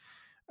block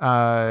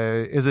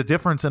is a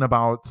difference in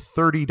about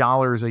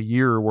 $30 a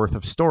year worth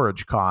of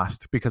storage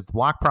cost, because the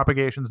block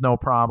propagation is no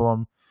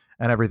problem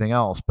and everything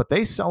else. But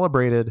they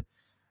celebrated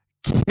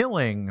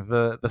killing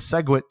the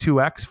SegWit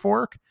 2x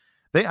fork.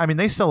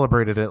 They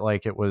celebrated it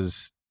like it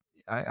was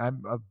a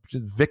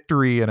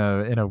victory in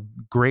a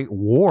great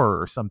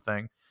war or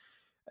something.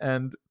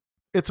 And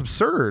it's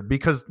absurd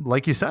because,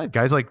 like you said,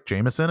 guys like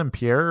Jameson and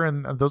Pierre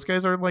and those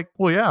guys are like,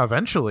 well, yeah,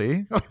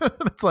 eventually.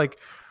 It's like,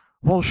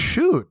 well,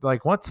 shoot,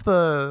 like what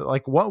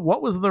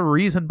was the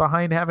reason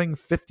behind having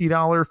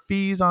 $50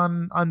 fees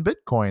on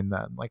Bitcoin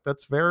then? Like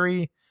it's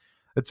very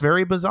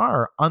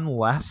bizarre,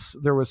 unless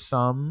there was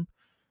some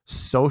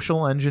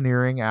social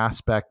engineering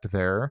aspect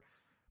there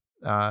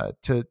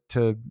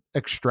to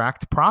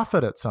extract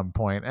profit at some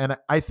point. And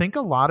I think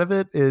a lot of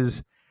it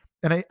is,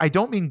 and I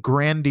don't mean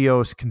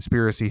grandiose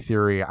conspiracy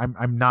theory.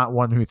 I'm not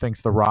one who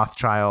thinks the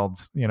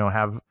Rothschilds,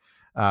 have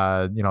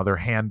their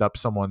hand up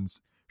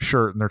someone's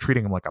shirt and they're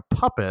treating them like a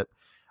puppet.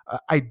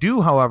 I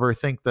do, however,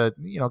 think that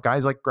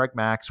guys like Greg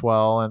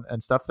Maxwell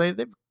and stuff,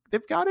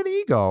 they've got an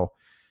ego.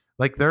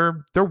 Like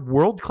they're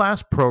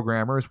world-class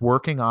programmers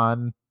working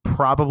on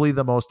probably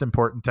the most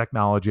important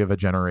technology of a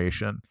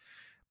generation.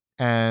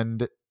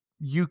 And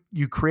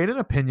you create an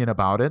opinion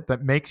about it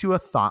that makes you a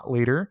thought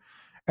leader,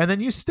 and then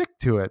you stick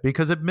to it,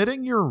 because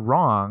admitting you're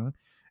wrong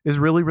is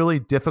really, really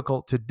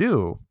difficult to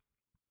do.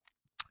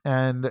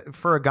 And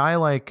for a guy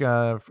like,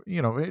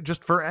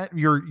 just for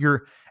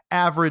your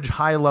average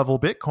high-level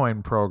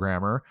Bitcoin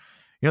programmer,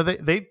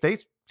 they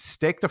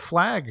staked a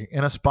flag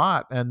in a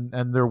spot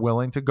and they're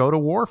willing to go to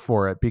war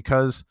for it,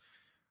 because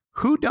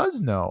who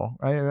does know?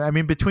 I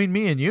mean, between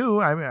me and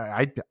you,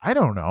 I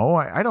don't know.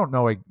 I don't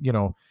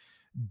know,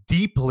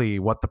 deeply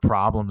what the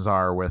problems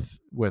are with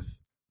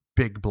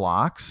big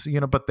blocks,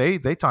 but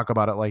they talk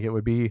about it like it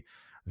would be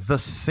the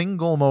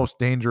single most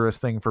dangerous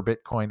thing for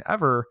Bitcoin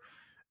ever,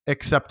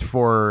 except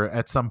for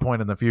at some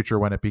point in the future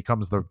when it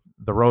becomes the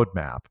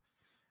roadmap.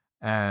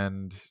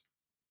 And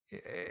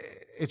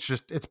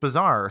it's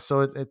bizarre.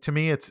 So to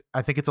me,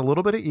 I think it's a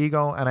little bit of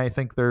ego, and I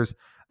think there's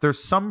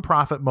some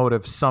profit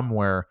motive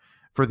somewhere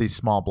for these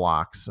small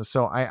blocks.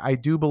 So I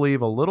do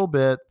believe a little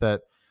bit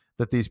that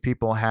these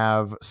people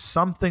have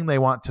something they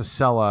want to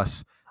sell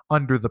us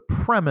under the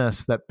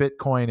premise that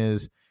Bitcoin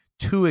is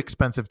too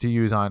expensive to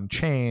use on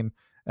chain,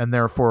 and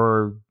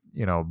therefore,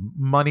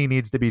 money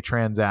needs to be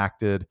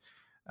transacted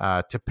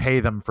to pay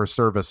them for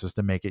services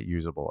to make it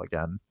usable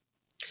again.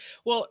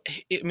 Well,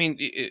 I mean,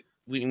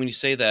 when you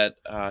say that,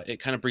 it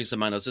kind of brings to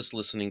mind, I was just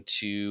listening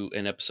to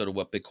an episode of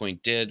What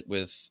Bitcoin Did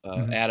with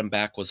Adam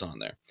Back was on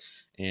there,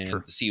 and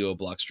the CEO of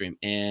Blockstream,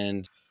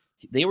 and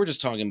they were just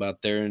talking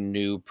about their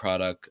new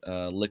product,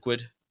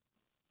 Liquid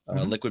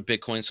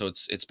Bitcoin. So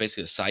it's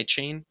basically a side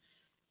chain,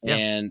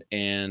 and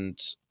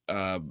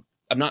I'm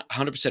not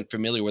 100%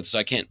 familiar with it, so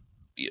I can't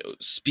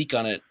speak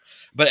on it.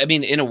 But I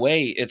mean, in a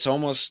way, it's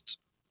almost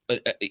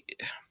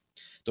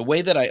the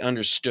way that I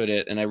understood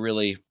it, and I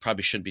really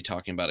probably shouldn't be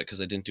talking about it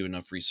because I didn't do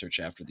enough research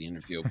after the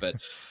interview. But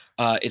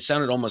it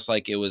sounded almost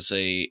like it was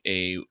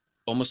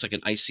almost like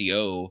an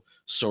ICO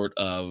sort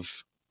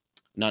of.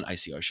 Not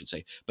ICO, I should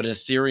say, but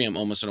Ethereum,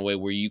 almost in a way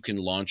where you can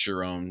launch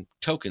your own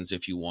tokens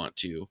if you want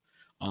to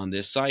on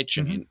this side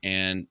chain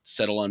and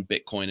settle on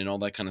Bitcoin and all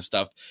that kind of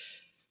stuff.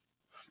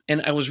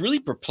 And I was really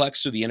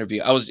perplexed through the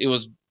interview. I was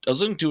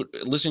listening to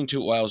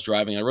it while I was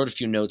driving. I wrote a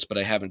few notes, but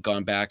I haven't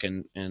gone back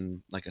and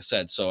like I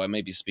said, so I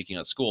may be speaking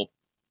at school.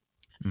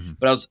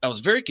 But I was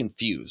very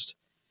confused,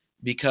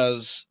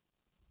 because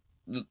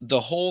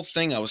the whole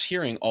thing I was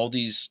hearing, all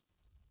these,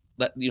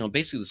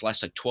 basically this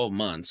last like 12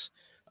 months.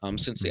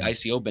 Since the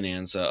ICO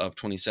bonanza of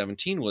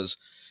 2017 was,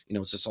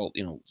 it's just all,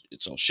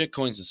 it's all shit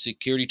coins and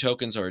security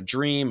tokens are a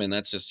dream. And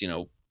that's just,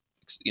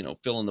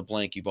 fill in the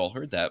blank. You've all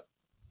heard that.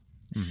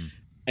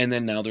 And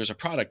then now there's a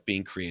product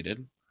being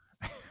created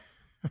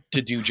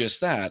to do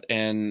just that.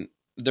 And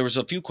there was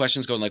a few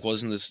questions going like, well,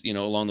 isn't this,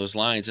 along those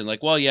lines? And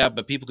like, well, yeah,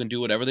 but people can do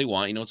whatever they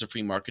want. It's a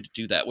free market to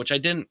do that, which I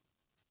get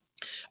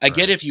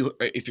if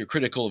you're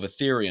critical of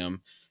Ethereum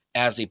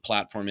as a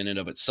platform in and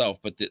of itself,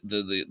 but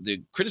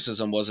the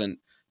criticism wasn't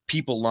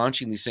people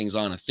launching these things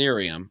on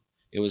Ethereum.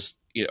 It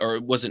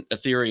wasn't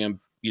Ethereum,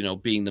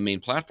 being the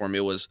main platform.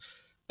 It was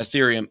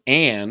Ethereum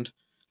and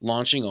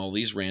launching all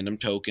these random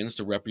tokens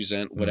to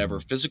represent whatever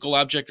physical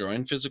object or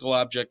unphysical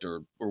object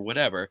or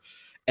whatever.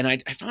 And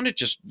I found it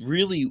just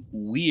really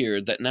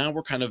weird that now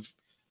we're kind of,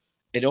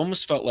 it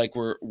almost felt like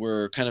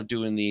we're kind of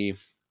doing the,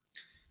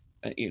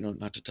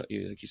 not to tell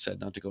you, like you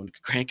said, not to go into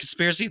grand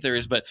conspiracy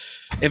theories, but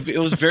if it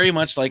was very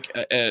much like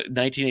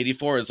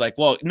 1984 is like,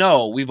 well,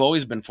 no, we've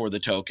always been for the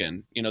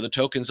token. The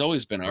token's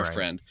always been our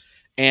friend.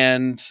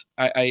 And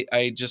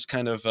I just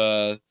kind of,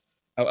 I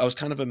was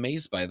kind of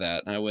amazed by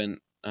that. And I went,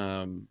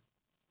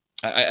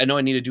 I know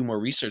I need to do more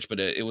research, but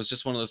it was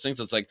just one of those things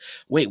that's like,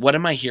 wait, what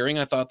am I hearing?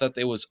 I thought that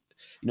there was,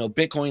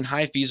 Bitcoin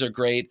high fees are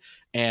great.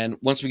 And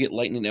once we get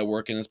Lightning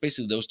Network, and it's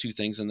basically those two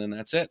things, and then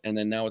that's it. And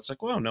then now it's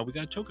like, well, no, we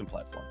got a token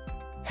platform.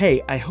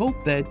 Hey, I hope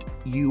that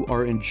you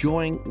are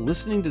enjoying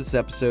listening to this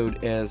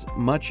episode as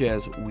much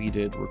as we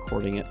did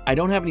recording it. I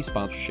don't have any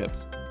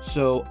sponsorships,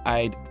 so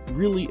I'd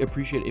really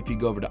appreciate it if you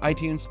go over to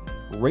iTunes,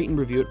 rate and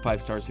review it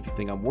 5 stars if you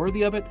think I'm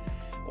worthy of it,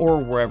 or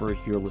wherever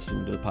you're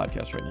listening to the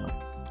podcast right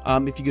now.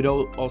 If you could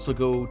also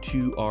go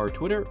to our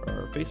Twitter,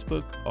 our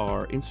Facebook,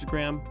 our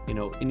Instagram,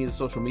 any of the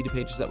social media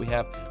pages that we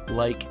have,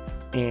 like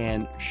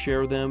and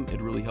share them.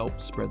 It really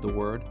helps spread the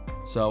word.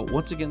 So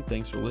once again,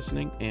 thanks for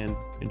listening and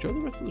enjoy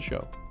the rest of the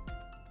show.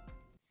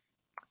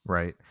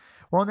 Right.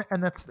 Well,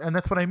 and that's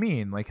what I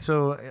mean. Like,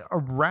 so a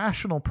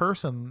rational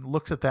person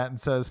looks at that and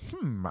says,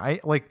 I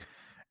like.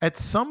 At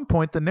some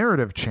point, the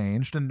narrative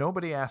changed, and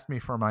nobody asked me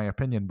for my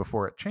opinion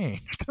before it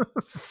changed.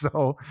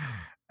 So,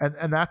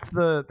 and that's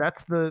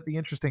the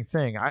interesting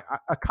thing.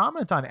 A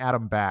comment on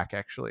Adam Back,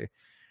 actually.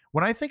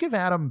 When I think of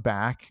Adam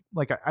Back,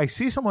 like I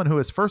see someone who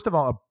is, first of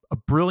all, a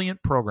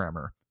brilliant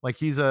programmer. Like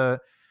he's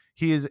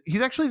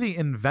actually the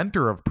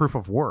inventor of proof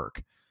of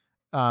work.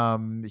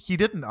 He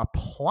didn't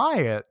apply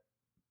it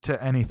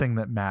to anything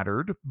that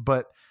mattered,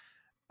 but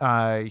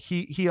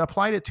he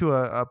applied it to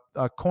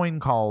a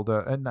coin called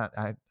and not,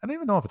 I don't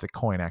even know if it's a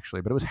coin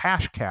actually, but it was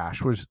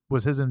Hashcash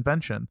was his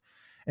invention.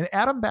 And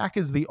Adam Back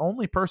is the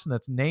only person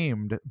that's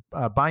named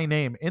by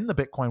name in the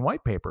Bitcoin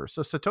white paper.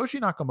 So Satoshi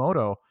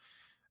Nakamoto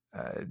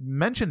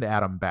mentioned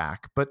Adam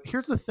Back, but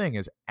here's the thing: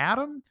 is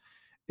Adam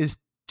is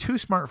too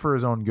smart for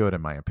his own good,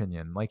 in my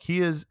opinion. Like, he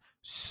is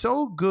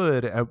so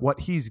good at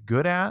what he's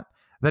good at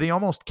that he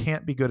almost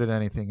can't be good at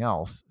anything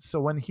else. So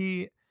when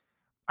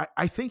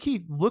I think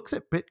he looks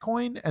at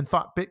Bitcoin and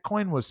thought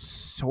Bitcoin was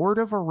sort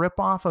of a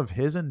ripoff of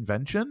his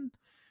invention.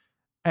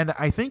 And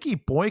I think he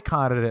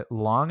boycotted it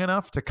long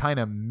enough to kind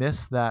of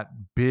miss that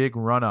big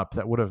run up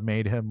that would have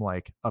made him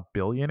like a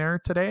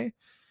billionaire today.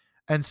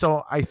 And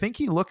so I think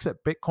he looks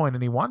at Bitcoin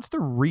and he wants to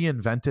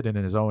reinvent it in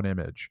his own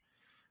image.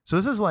 So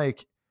this is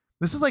like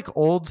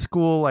old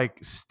school, like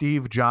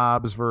Steve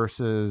Jobs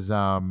versus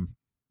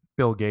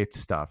Bill Gates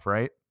stuff,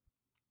 right?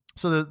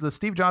 So the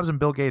Steve Jobs and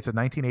Bill Gates in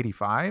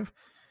 1985,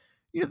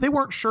 they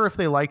weren't sure if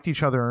they liked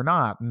each other or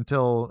not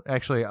until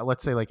actually,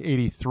 let's say, like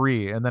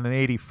 83. And then in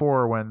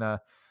 84,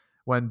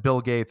 when Bill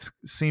Gates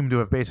seemed to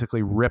have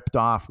basically ripped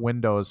off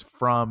Windows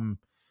from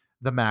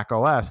the Mac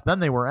OS, then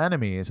they were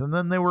enemies. And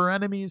then they were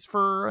enemies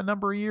for a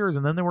number of years.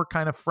 And then they were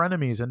kind of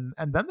frenemies. And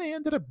then they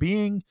ended up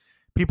being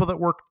people that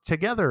work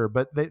together.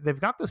 But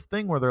they've got this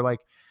thing where they're like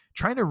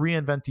trying to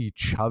reinvent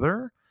each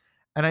other.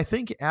 And I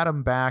think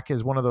Adam Back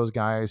is one of those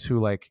guys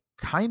who like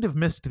kind of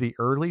missed the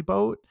early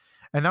boat.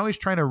 And now he's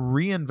trying to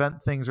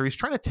reinvent things, or he's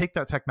trying to take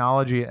that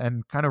technology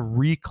and kind of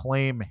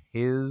reclaim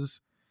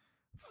his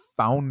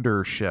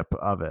foundership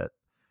of it.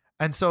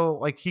 And so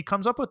like he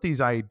comes up with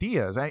these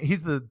ideas. I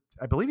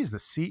believe he's the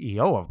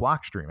CEO of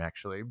Blockstream,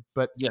 actually.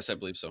 But yes, I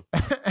believe so.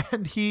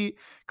 And he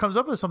comes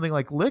up with something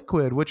like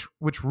Liquid, which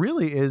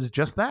really is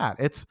just that.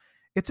 It's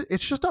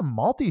just a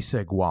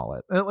multi-sig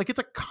wallet. Like, it's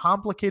a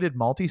complicated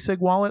multi-sig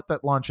wallet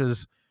that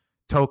launches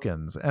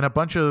tokens, and a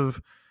bunch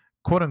of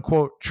quote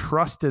unquote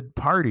trusted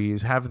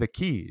parties have the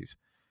keys.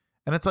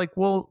 And it's like,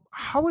 well,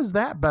 how is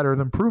that better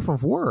than proof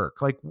of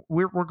work? Like,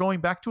 we're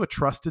going back to a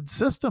trusted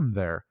system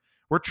there.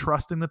 We're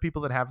trusting the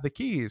people that have the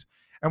keys,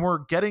 and we're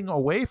getting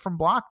away from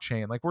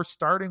blockchain. Like, we're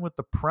starting with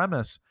the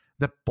premise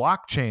that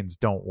blockchains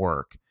don't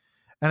work.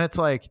 And it's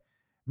like,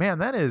 man,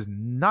 that is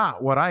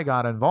not what I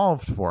got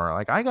involved for.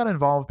 Like, I got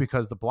involved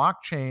because the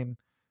blockchain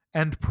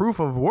and proof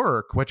of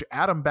work, which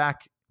Adam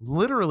Back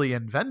literally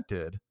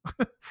invented,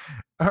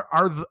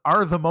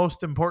 are the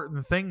most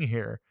important thing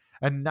here.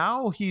 And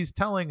now he's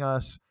telling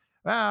us,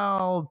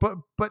 well,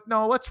 but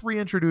no, let's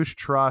reintroduce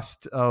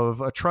trust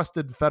of a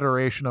trusted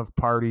federation of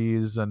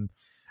parties, and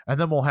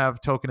then we'll have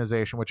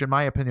tokenization, which in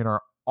my opinion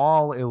are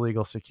all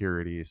illegal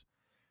securities.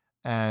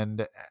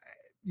 And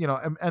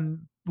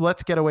and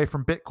let's get away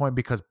from Bitcoin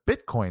because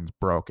Bitcoin's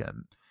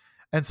broken.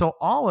 And so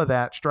all of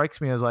that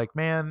strikes me as like,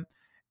 man,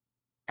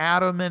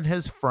 Adam and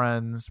his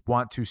friends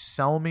want to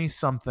sell me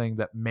something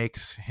that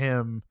makes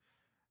him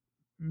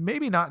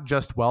maybe not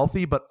just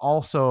wealthy, but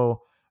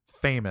also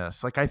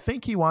famous. Like, I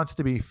think he wants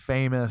to be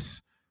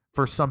famous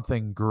for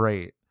something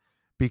great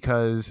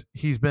because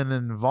he's been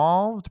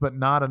involved, but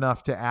not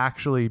enough to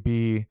actually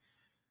be,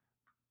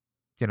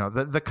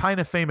 the kind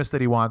of famous that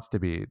he wants to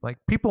be. Like,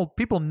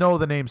 people know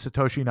the name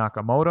Satoshi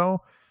Nakamoto,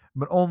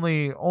 but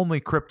only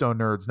crypto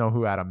nerds know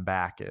who Adam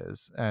Back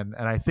is. And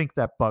I think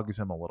that bugs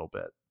him a little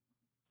bit.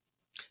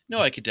 No,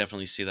 I could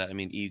definitely see that. I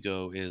mean,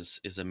 ego is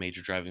a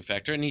major driving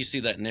factor, and you see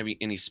that in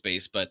any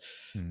space. But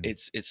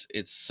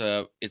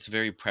it's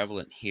very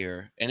prevalent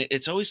here, and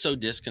it's always so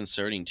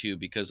disconcerting too,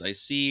 because I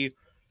see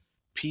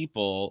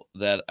people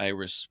that I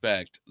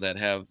respect that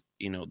have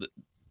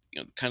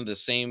kind of the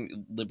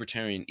same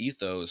libertarian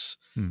ethos,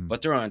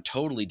 but they're on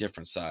totally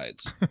different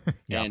sides,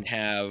 yeah. And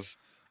have,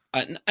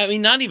 I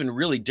mean, not even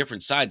really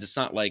different sides. It's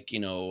not like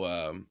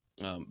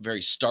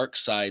very stark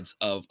sides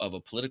of a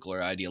political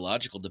or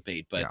ideological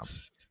debate, but. Yeah.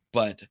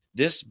 But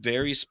this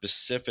very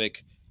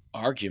specific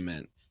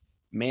argument,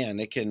 man,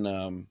 it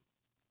can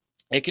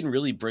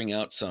really bring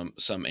out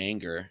some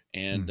anger.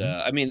 And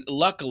I mean,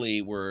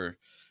 luckily we're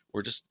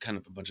just kind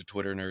of a bunch of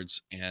Twitter nerds,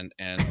 and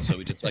so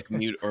we just like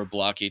mute or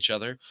block each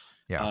other.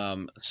 Yeah.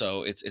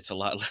 So it's a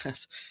lot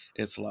less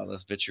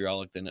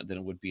vitriolic than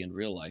it would be in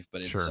real life.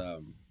 But it's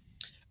sure.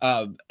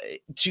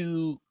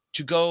 To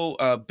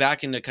go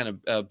back into kind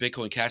of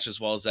Bitcoin Cash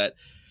as well, as that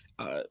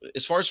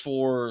as far as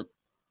for.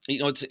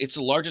 It's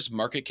the largest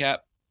market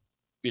cap,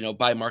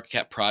 by market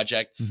cap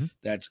project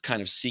that's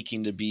kind of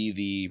seeking to be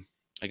the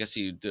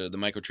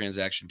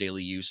microtransaction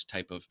daily use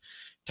type of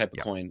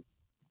coin.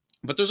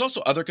 But there's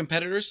also other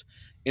competitors,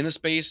 in the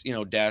space,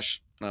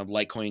 Dash,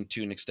 Litecoin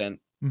to an extent.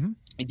 Mm-hmm.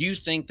 Do you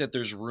think that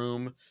there's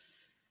room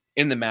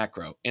in the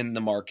macro, in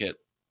the market,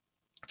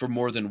 for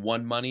more than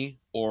one money,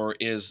 or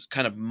is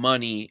kind of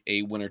money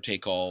a winner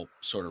take all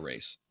sort of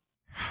race?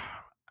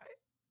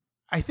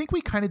 I think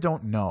we kind of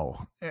don't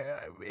know.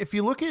 If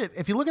you look at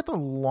the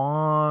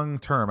long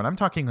term, and I'm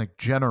talking like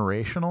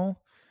generational,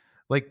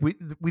 like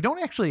we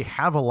don't actually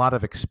have a lot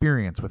of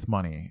experience with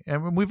money,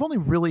 and we've only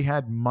really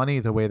had money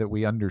the way that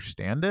we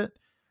understand it.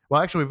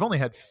 Well, actually, we've only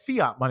had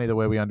fiat money the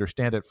way we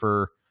understand it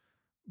for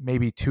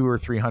maybe 200 or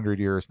 300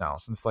 years now,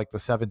 since like the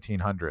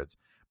 1700s.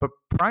 But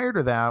prior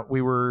to that,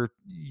 we were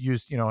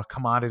used, a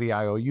commodity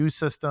IOU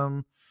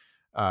system,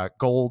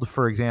 gold,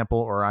 for example,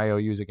 or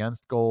IOUs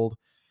against gold.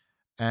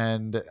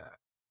 And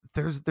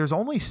there's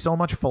only so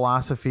much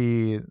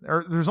philosophy,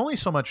 or there's only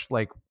so much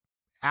like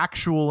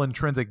actual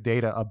intrinsic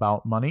data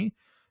about money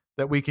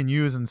that we can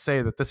use and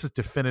say that this is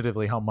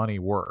definitively how money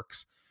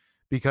works,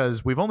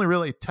 because we've only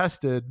really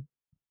tested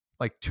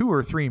like 2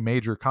 or 3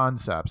 major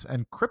concepts,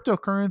 and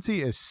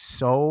cryptocurrency is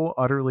so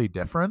utterly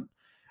different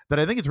that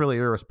I think it's really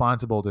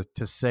irresponsible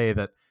to say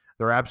that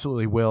there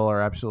absolutely will or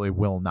absolutely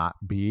will not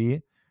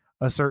be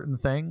a certain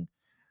thing.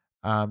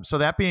 So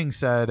that being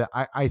said,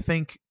 I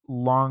think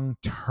long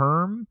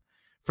term,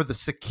 for the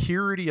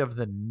security of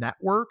the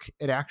network,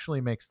 it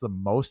actually makes the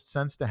most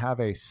sense to have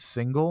a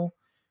single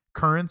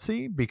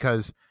currency,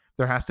 because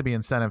there has to be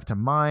incentive to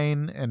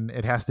mine, and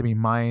it has to be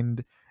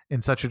mined in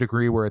such a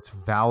degree where its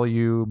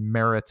value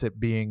merits it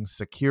being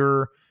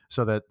secure,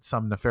 so that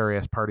some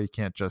nefarious party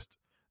can't just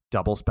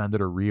double spend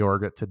it or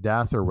reorg it to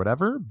death or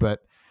whatever.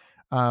 But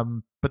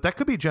that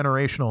could be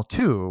generational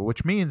too,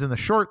 which means in the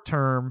short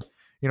term,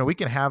 we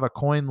can have a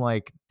coin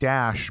like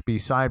Dash be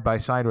side by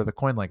side with a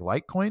coin like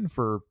Litecoin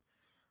for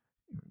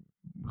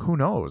who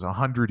knows,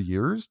 100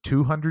 years,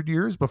 200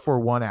 years before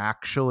one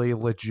actually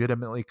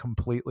legitimately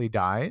completely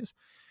dies.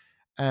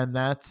 And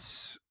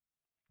that's,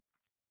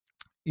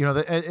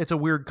 it's a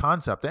weird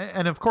concept.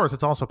 And of course,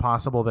 it's also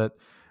possible that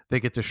they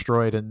get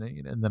destroyed in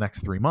the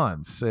next 3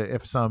 months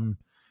if some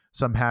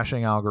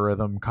hashing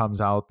algorithm comes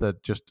out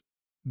that just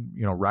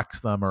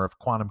wrecks them, or if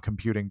quantum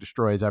computing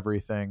destroys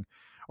everything.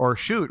 Or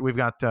shoot, we've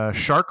got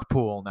Shark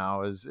Pool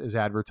now is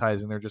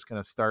advertising they're just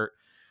going to start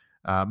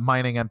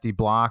mining empty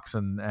blocks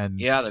and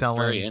that's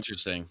very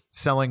interesting.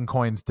 Selling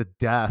coins to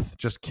death,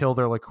 just kill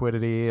their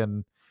liquidity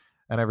and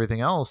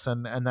everything else.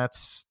 And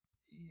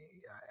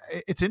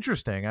it's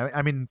interesting.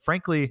 I mean,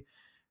 frankly,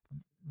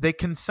 they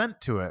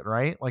consent to it,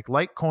 right? Like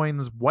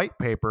Litecoin's white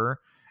paper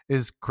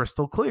is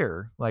crystal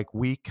clear. Like,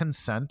 we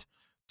consent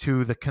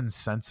to the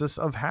consensus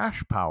of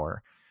hash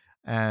power.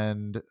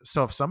 And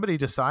so if somebody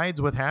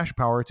decides with hash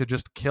power to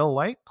just kill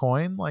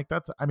Litecoin, like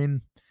that's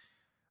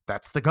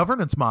the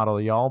governance model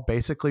y'all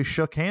basically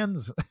shook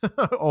hands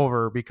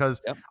over,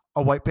 because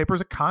a white paper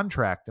is a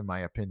contract, in my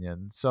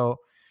opinion. So,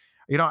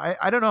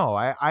 I don't know.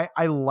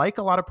 I like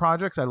a lot of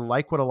projects. I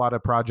like what a lot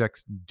of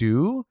projects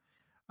do.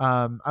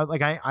 I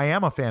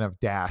am a fan of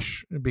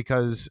Dash,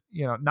 because,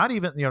 not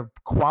even,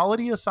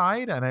 quality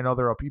aside, and I know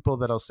there are people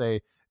that'll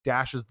say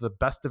Dash is the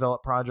best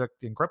developed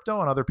project in crypto,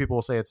 and other people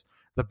will say it's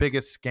the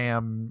biggest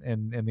scam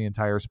in the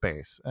entire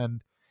space.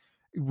 And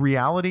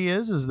reality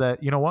is that,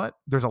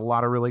 there's a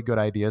lot of really good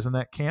ideas in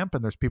that camp,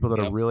 and there's people that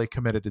are really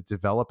committed to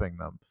developing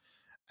them.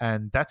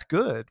 And that's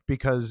good,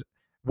 because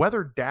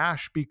whether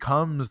Dash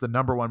becomes the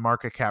number one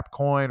market cap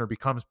coin or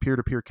becomes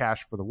peer-to-peer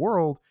cash for the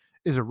world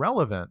is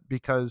irrelevant,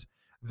 because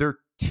they're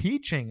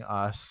teaching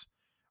us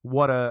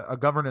what a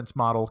governance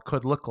model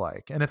could look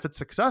like. And if it's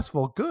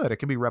successful, good. It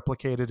can be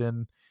replicated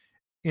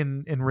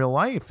in real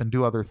life and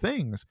do other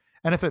things.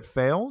 And if it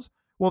fails,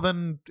 well,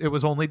 then it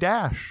was only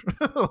Dash.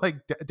 Like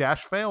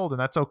Dash failed, and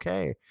that's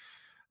okay.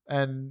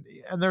 And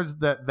there's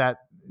that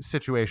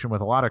situation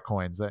with a lot of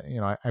coins that,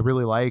 I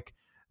really like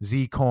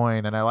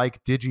Zcoin, and I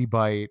like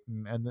Digibyte,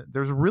 and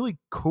there's really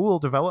cool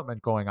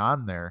development going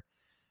on there.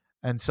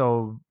 And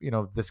so,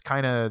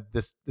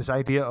 this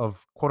idea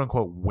of quote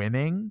unquote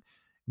winning,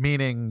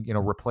 meaning,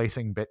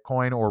 replacing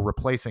Bitcoin or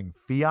replacing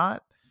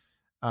fiat,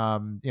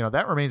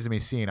 that remains to be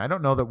seen. I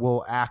don't know that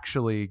we'll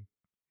actually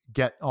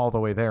get all the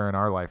way there in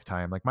our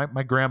lifetime. Like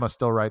my grandma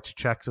still writes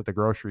checks at the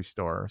grocery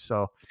store.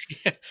 So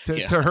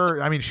to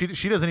her, I mean, she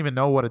doesn't even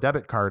know what a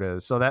debit card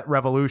is. So that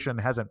revolution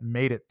hasn't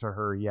made it to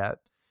her yet.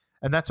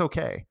 And that's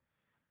okay.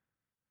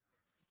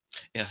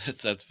 Yeah,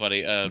 that's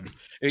funny.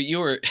 You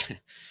were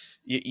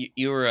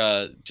you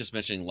were just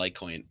mentioning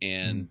Litecoin,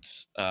 and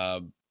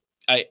I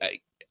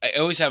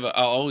always have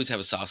I'll always have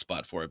a soft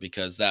spot for it,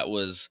 because that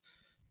was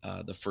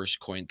the first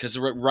coin. Because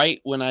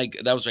right when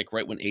that was like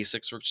right when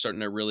ASICs were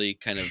starting to really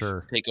kind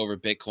of take over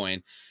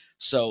Bitcoin.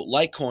 So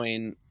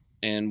Litecoin,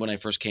 and when I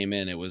first came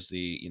in, it was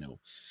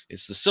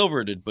it's the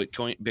silver to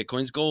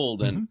Bitcoin's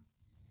gold, and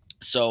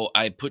so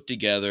I put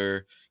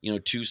together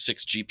 2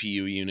 6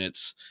 GPU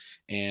units.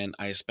 And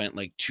I spent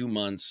like 2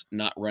 months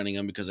not running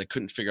them, because I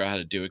couldn't figure out how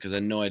to do it, because I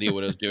had no idea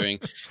what I was doing.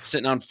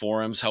 Sitting on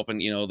forums helping,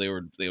 they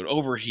would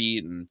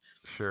overheat. And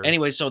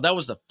anyway, so that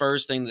was the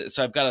first thing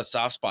so I've got a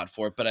soft spot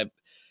for it. But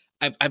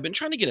I've been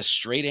trying to get a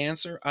straight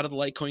answer out of the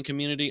Litecoin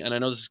community, and I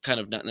know this is kind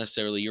of not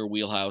necessarily your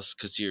wheelhouse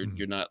because you're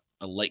not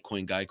a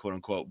Litecoin guy, quote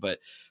unquote. But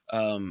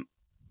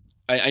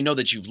I know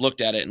that you've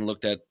looked at it and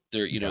looked at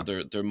their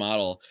their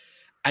model.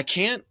 I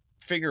can't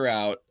figure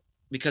out,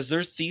 because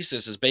their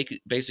thesis is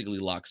basically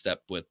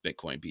lockstep with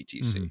Bitcoin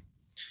BTC.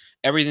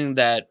 Everything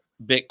that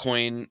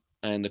Bitcoin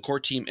and the core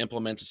team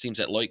implements, it seems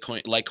that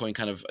Litecoin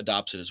kind of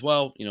adopts it as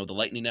well. The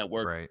Lightning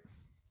Network, Right.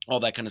 all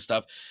that kind of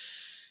stuff.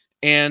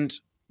 And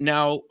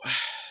now,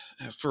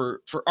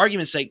 for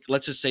argument's sake,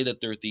 let's just say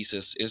that their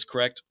thesis is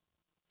correct.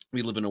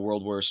 We live in a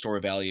world where store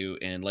of value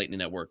and Lightning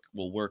Network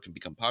will work and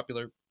become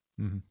popular,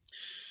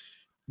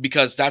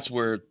 because that's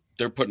where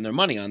they're putting their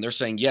money on. They're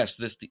saying, yes,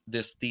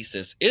 this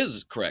thesis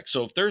is correct.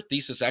 So if their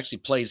thesis actually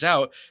plays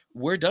out,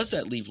 where does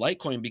that leave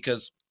Litecoin?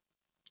 Because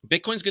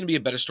Bitcoin's going to be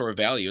a better store of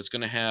value. It's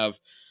going to have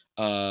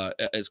a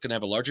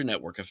larger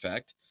network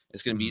effect.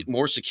 It's going to be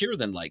more secure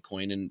than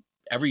Litecoin in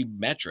every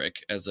metric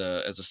as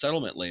a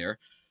settlement layer.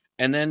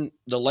 And then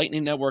the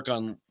Lightning Network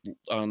on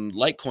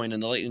Litecoin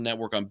and the Lightning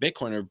Network on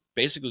Bitcoin are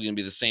basically going to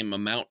be the same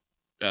amount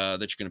that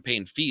you're going to pay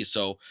in fees.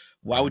 So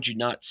why would you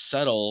not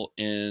settle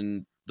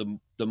in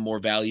the more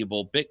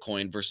valuable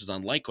Bitcoin versus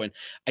on Litecoin?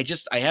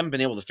 I haven't been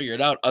able to figure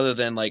it out, other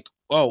than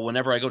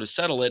whenever I go to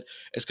settle it,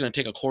 it's going to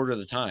take a quarter of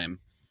the time,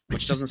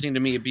 which doesn't seem to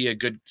me to be a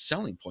good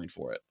selling point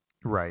for it.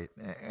 Right.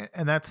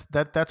 And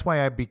that's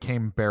why I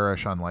became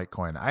bearish on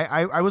Litecoin.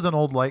 I was an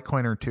old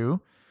Litecoiner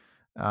too.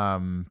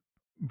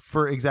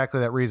 For exactly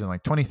that reason.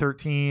 Like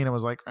 2013, it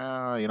was like,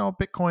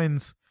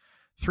 Bitcoin's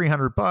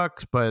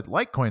 $300, but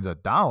Litecoin's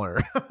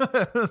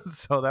 $1.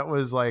 So that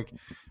was like,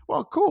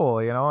 well, cool,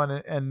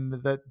 and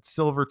that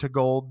silver to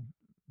gold,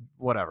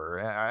 whatever.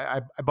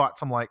 I bought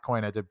some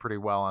Litecoin. I did pretty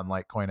well on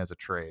Litecoin as a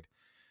trade,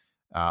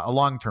 a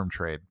long-term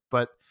trade.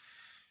 But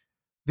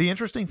the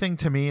interesting thing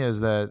to me is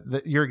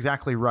that you're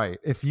exactly right.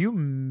 If you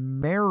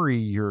marry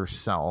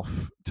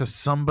yourself to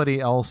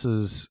somebody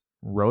else's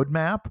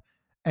roadmap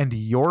and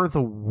you're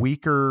the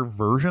weaker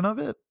version of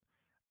it,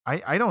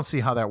 I don't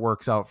see how that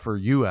works out for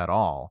you at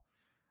all.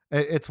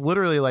 It's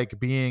literally like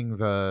being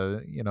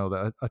a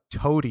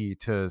toady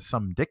to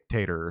some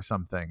dictator or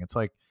something. It's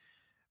like,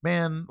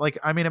 man,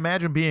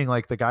 imagine being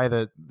like the guy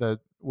that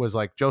was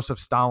like Joseph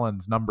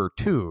Stalin's number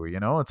 2,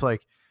 It's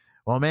like,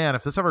 well, man,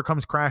 if this ever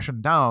comes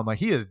crashing down, like,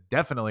 he is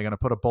definitely going to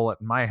put a bullet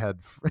in my head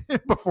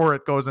before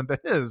it goes into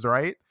his,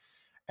 right?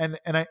 And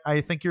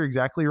I think you're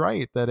exactly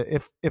right that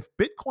if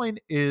Bitcoin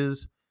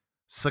is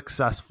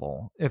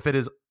successful, if it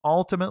is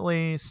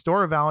ultimately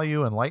store of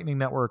value and Lightning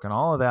Network and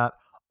all of that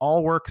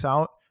all works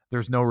out,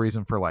 there's no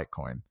reason for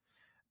Litecoin.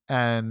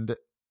 And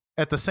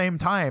at the same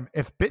time,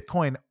 if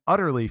Bitcoin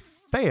utterly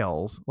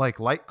fails, like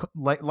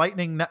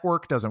Lightning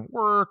Network doesn't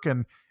work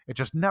and it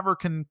just never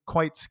can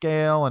quite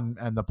scale, and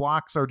the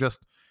blocks are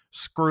just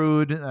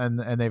screwed, and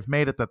they've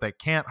made it that they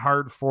can't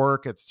hard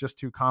fork, it's just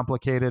too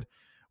complicated,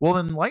 well,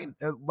 then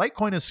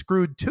Litecoin is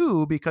screwed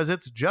too, because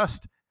it's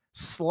just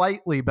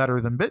slightly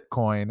better than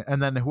Bitcoin.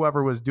 And then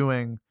whoever was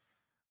doing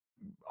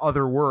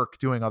other work,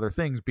 doing other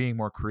things, being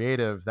more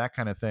creative, that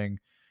kind of thing,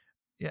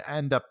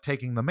 end up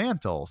taking the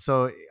mantle.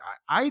 So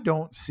I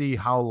don't see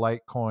how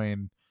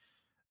Litecoin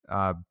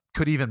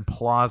could even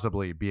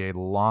plausibly be a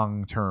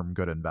long-term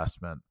good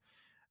investment.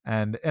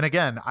 And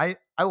again, I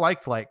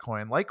liked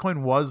Litecoin.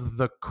 Litecoin was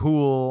the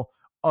cool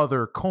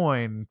other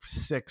coin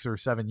 6 or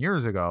 7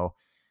 years ago.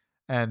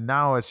 And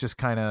now it's just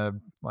kind of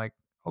like,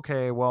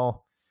 okay,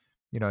 well,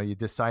 you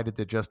decided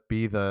to just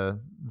be the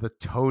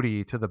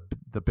toady to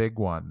the big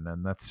one.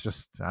 And that's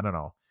just, I don't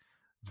know.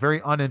 It's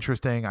very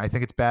uninteresting. I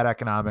think it's bad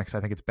economics.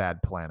 I think it's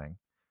bad planning.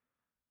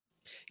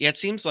 Yeah, it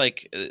seems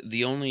like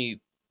the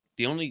only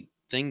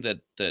thing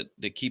that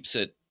keeps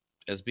it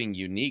as being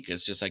unique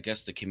is just, I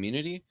guess, the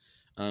community,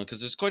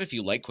 because there's quite a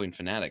few Litecoin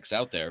fanatics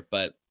out there,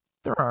 but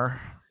there are.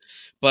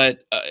 But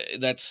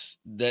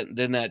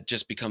that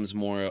just becomes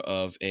more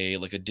of a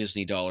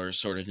Disney dollar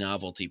sort of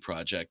novelty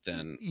project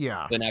than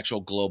actual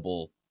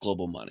global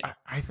money.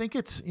 I think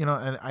it's, and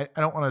I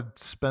don't want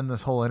to spend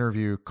this whole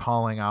interview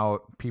calling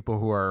out people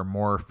who are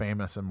more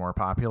famous and more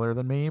popular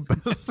than me, but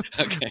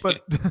okay.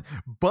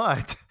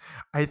 but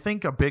I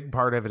think a big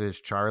part of it is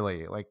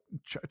Charlie. Like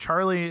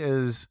Charlie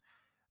is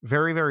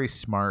very, very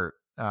smart.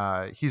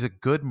 He's a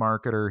good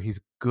marketer. He's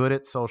good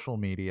at social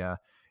media.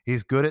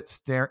 He's good at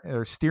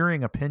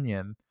steering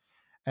opinion.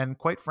 And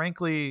quite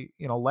frankly,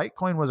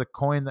 Litecoin was a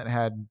coin that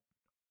had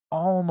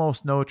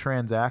almost no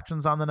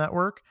transactions on the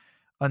network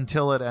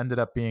until it ended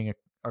up being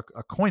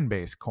a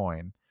Coinbase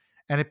coin.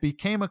 And it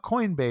became a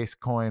Coinbase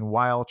coin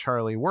while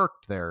Charlie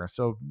worked there.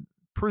 So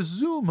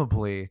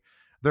presumably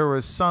there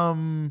was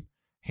some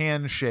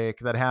handshake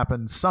that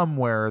happened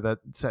somewhere that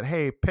said,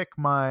 hey, pick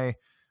my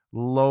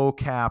low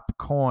cap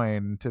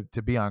coin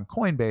to be on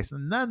Coinbase.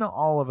 And then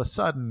all of a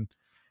sudden,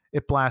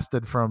 it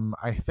blasted from,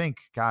 I think,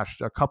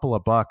 a couple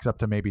of bucks up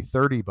to maybe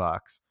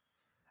 $30.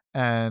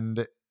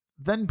 And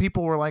then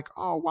people were like,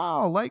 oh,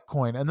 wow,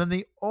 Litecoin. And then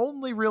the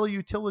only real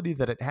utility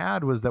that it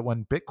had was that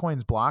when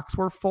Bitcoin's blocks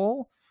were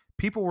full,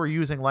 people were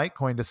using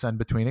Litecoin to send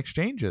between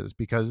exchanges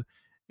because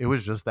it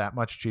was just that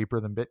much cheaper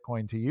than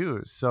Bitcoin to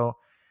use. So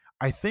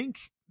I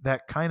think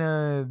that kind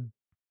of,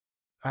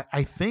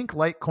 I think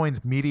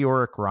Litecoin's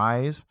meteoric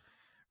rise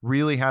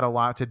really had a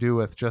lot to do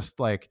with just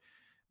like,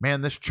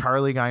 man, this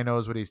Charlie guy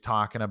knows what he's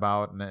talking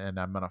about, and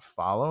I'm going to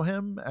follow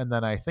him. And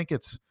then I think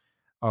it's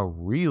a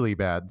really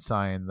bad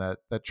sign that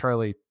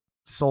Charlie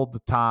sold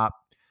the top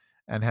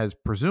and has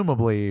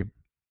presumably,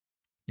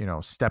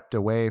 stepped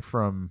away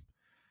from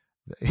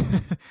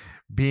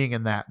being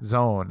in that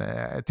zone.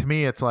 To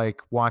me, it's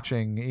like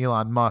watching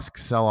Elon Musk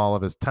sell all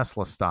of his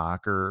Tesla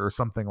stock or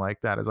something like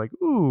that. It's like,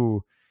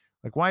 ooh,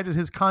 like why did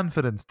his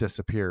confidence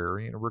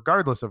disappear?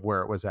 Regardless of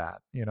where it was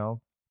at.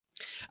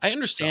 I So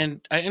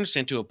understand. I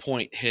understand to a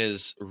point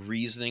his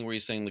reasoning, where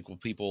he's saying like, well,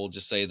 people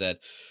just say that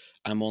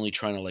I'm only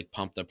trying to like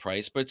pump the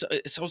price, but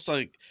it's also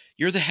like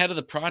you're the head of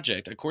the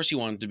project. Of course, you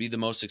want it to be the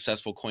most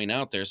successful coin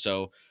out there.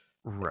 So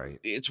right.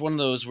 it's one of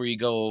those where you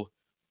go.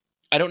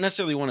 I don't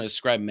necessarily want to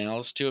ascribe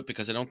malice to it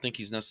because I don't think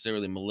he's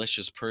necessarily a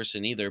malicious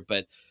person either.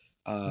 But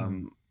Mhm.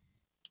 um,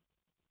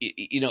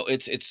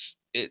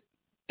 it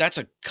that's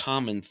a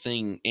common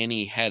thing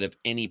any head of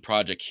any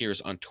project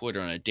hears on Twitter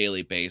on a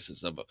daily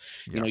basis of,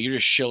 Yeah. you're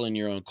just shilling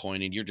your own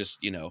coin and you're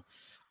just,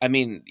 I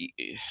mean,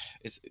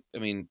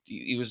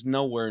 he was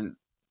nowhere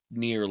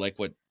near like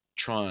what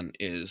Tron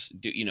is,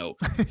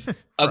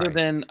 other Right.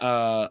 than,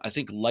 I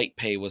think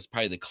LightPay was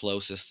probably the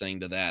closest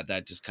thing to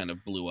that just kind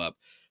of blew up.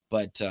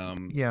 But,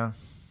 Yeah.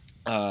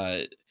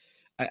 uh,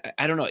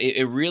 I don't know.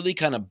 It really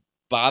kind of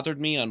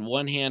bothered me. On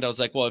one hand, I was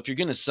like, well, if you're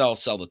going to sell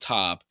the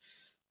top,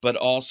 but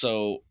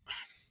also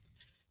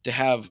to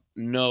have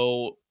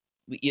no,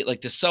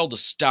 like to sell the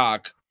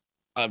stock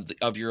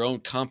of your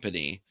own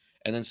company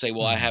and then say,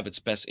 well, I Mhm. have its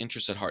best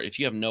interest at heart. If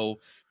you have no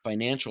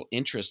financial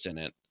interest in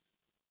it,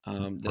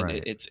 then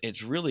Right.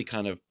 it's really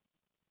kind of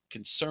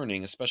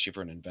concerning, especially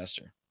for an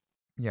investor.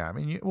 Yeah, I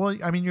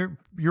mean,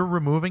 you're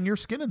removing your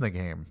skin in the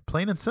game,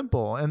 plain and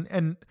simple.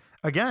 And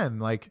again,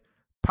 like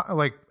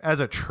as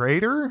a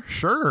trader,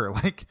 sure,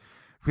 like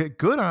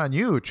good on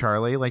you,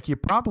 Charlie. Like you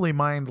probably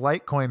mined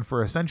Litecoin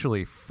for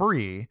essentially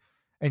free,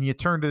 and you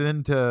turned it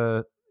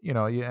into,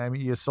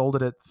 you sold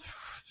it at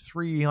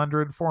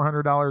 $300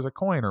 $400 a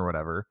coin or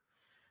whatever.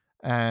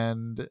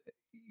 And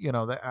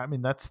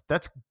that's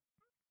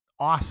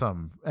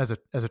awesome as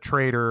a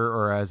trader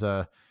or as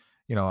a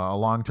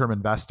long-term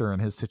investor in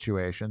his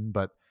situation.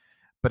 But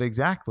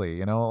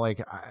exactly,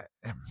 like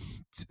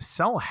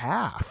sell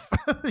half.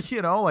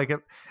 Like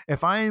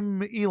if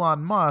I'm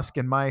Elon Musk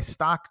and my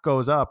stock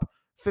goes up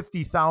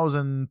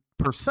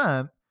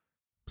 50,000%,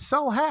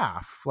 sell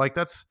half. Like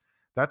that's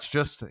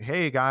just,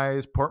 hey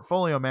guys,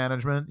 portfolio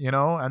management,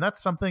 and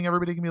that's something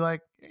everybody can be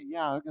like,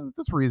 yeah,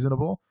 that's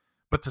reasonable.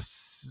 But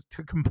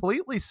to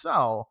completely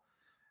sell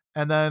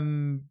and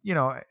then,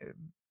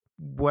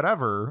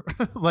 whatever,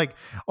 like,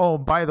 oh,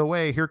 by the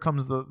way, here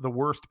comes the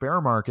worst bear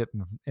market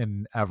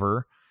in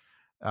ever.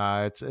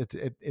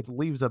 It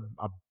leaves a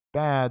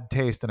bad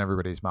taste in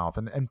everybody's mouth,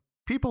 and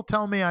people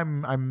tell me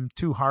I'm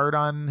too hard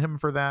on him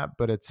for that,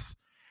 but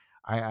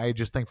I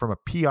just think from a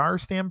PR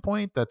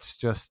standpoint, that's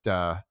just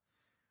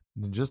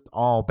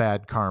all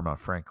bad karma,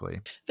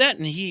 frankly. That,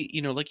 and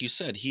he, like you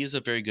said, he is a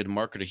very good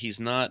marketer. He's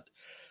not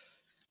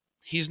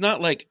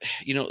like,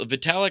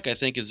 Vitalik, I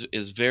think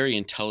is very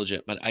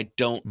intelligent, but I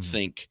don't Mm.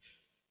 think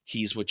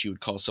he's what you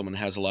would call someone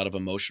who has a lot of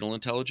emotional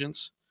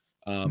intelligence.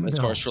 As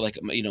far as No. for like,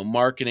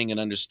 marketing and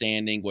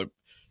understanding what,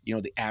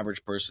 the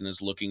average person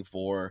is looking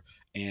for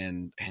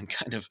and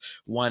kind of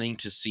wanting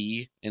to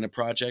see in a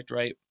project.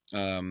 Right.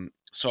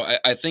 So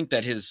I think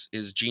that his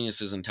genius,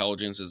 his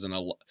intelligence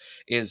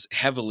is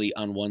heavily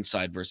on one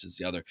side versus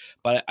the other.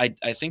 But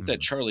I think that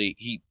Mm. Charlie,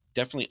 he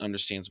definitely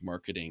understands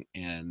marketing,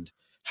 and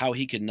how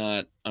he could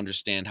not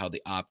understand how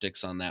the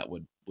optics on that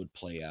would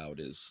play out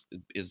is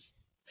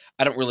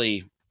I don't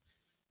really,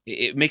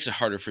 it makes it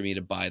harder for me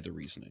to buy the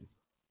reasoning.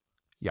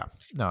 Yeah.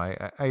 No,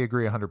 I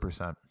agree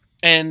 100%.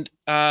 And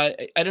I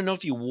don't know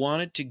if you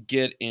wanted to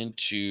get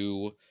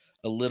into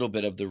a little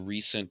bit of the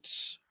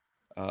recent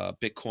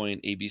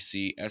Bitcoin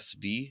ABC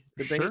SV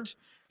Sure. debate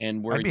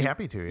and where I'd be you,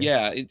 happy to,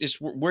 yeah. yeah,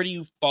 where do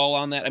you fall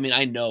on that? I mean,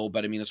 I know,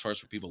 but I mean, as far as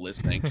for people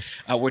listening,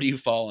 where do you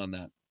fall on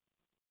that?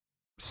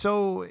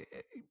 So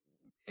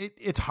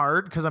it's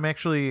hard because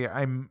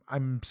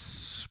I'm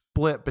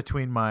split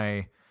between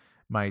my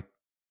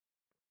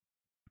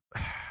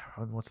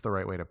what's the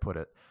right way to put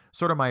it,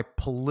 sort of my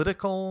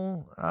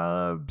political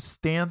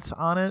stance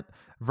on it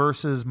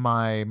versus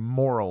my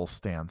moral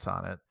stance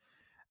on it.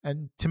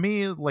 And to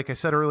me, like I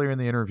said earlier in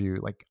the interview,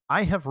 like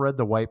I have read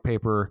the white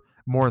paper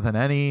more than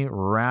any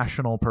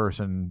rational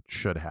person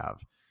should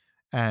have.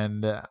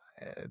 And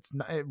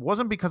it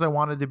wasn't because I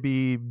wanted to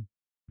be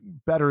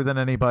better than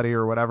anybody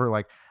or whatever.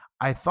 Like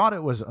I thought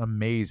it was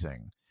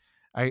amazing.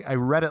 I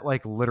read it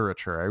like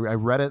literature. I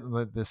read it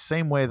the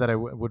same way that I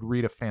would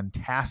read a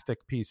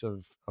fantastic piece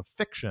of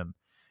fiction,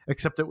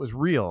 except it was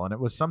real and it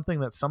was something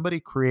that somebody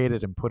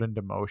created and put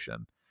into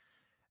motion.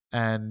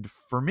 And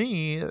for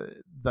me,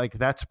 like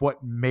that's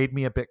what made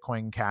me a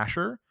Bitcoin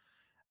casher.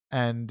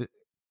 And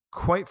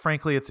quite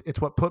frankly,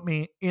 it's what put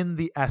me in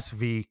the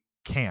SV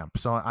camp.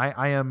 So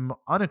I am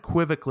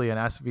unequivocally an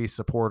SV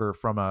supporter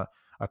from a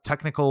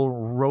technical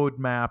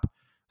roadmap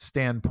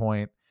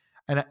standpoint.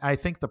 And I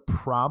think the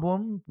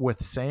problem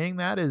with saying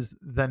that is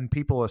then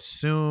people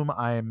assume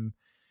I'm,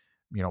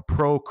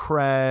 pro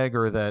Craig,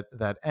 or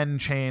that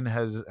N-Chain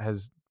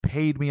has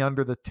paid me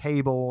under the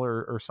table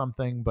or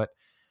something. But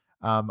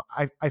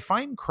I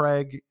find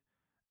Craig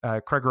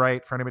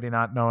Wright, for anybody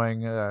not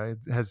knowing,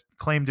 has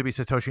claimed to be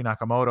Satoshi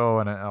Nakamoto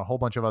and a whole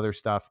bunch of other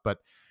stuff. But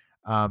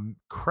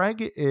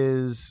Craig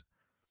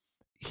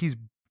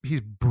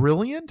he's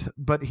brilliant,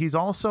 but he's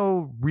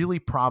also really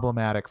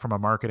problematic from a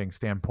marketing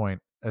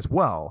standpoint as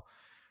well.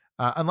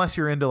 Unless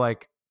you're into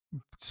like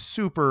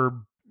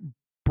super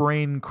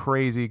brain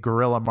crazy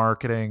guerrilla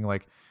marketing,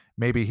 like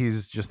maybe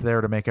he's just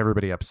there to make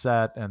everybody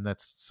upset, and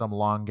that's some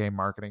long game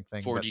marketing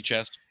thing. 4D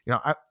chess.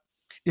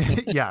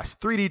 Yes,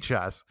 3D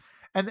chess.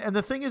 And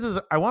the thing is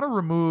I want to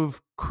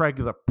remove Craig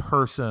the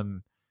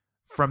person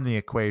from the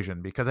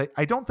equation, because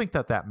I don't think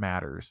that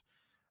matters.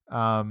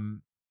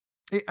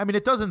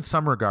 It does in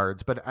some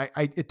regards, but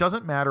it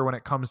doesn't matter when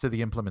it comes to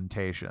the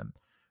implementation.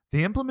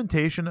 The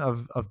implementation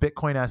of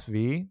Bitcoin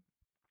SV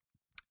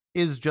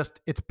is just,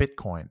 it's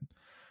Bitcoin.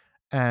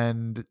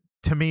 And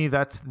to me,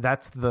 that's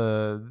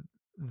the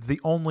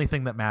only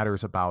thing that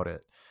matters about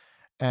it.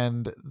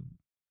 And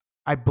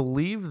I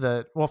believe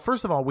that, well,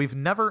 first of all, we've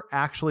never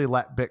actually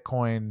let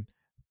Bitcoin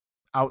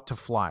out to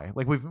fly.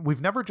 Like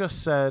we've never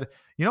just said,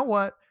 you know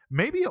what,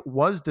 maybe it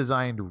was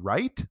designed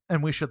right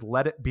and we should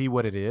let it be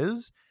what it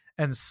is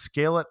and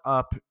scale it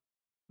up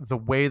the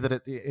way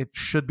that it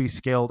should be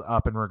scaled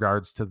up in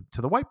regards to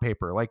the white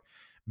paper. Like,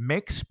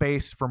 make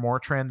space for more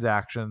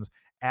transactions,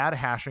 add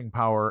hashing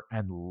power,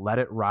 and let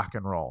it rock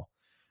and roll.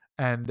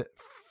 And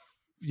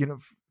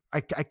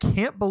I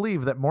can't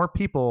believe that more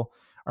people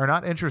are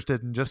not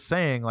interested in just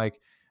saying like,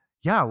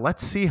 yeah,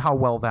 let's see how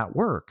well that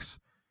works.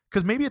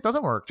 Because maybe it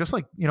doesn't work. Just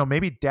like,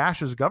 maybe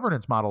Dash's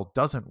governance model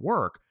doesn't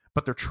work,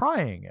 but they're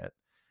trying it.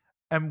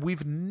 And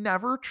we've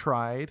never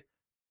tried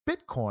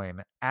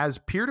Bitcoin as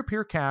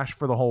peer-to-peer cash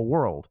for the whole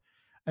world.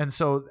 And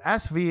so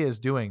SV is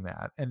doing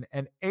that. And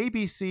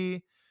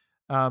ABC,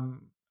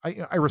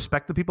 I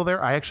respect the people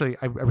there. I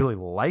really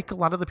like a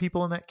lot of the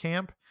people in that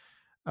camp.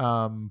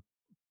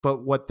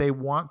 But what they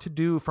want to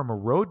do from a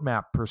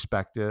roadmap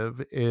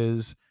perspective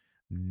is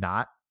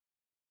not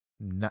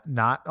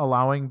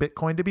allowing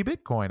Bitcoin to be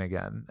Bitcoin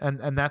again.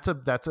 And that's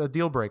a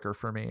deal breaker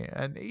for me.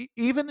 And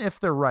even if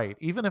they're right,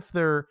 even if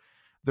they're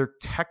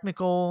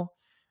technical,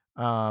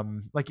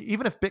 like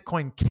even if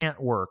Bitcoin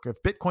can't work,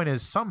 if Bitcoin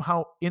is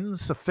somehow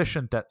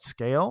insufficient at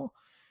scale,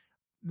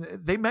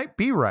 they might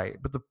be right.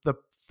 But the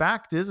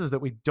fact is that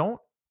we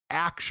don't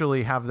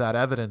actually have that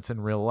evidence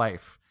in real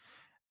life.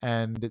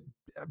 And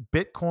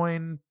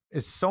Bitcoin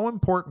is so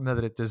important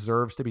that it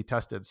deserves to be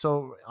tested.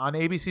 So on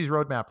ABC's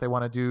roadmap, they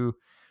want to do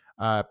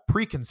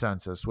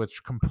pre-consensus,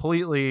 which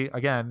completely,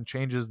 again,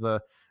 changes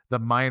the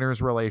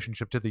miners'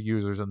 relationship to the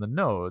users and the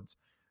nodes.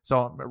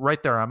 So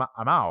right there, I'm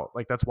out.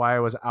 Like, that's why I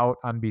was out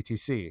on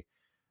BTC.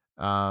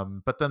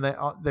 But then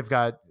they've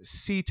got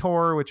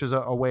CTOR, which is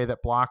a way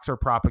that blocks are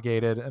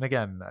propagated. And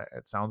again,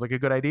 it sounds like a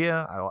good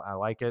idea. I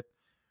like it.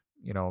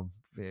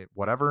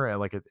 Whatever.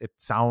 Like it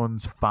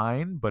sounds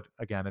fine, but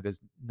again, it is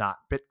not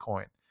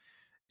Bitcoin.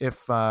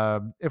 If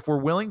we're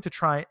willing to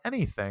try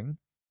anything,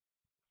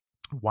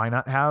 why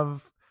not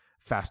have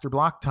faster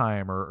block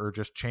time, or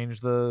just change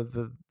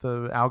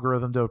the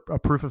algorithm to a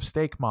proof of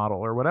stake model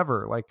or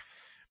whatever? Like,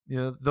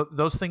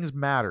 those things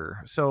matter.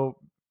 So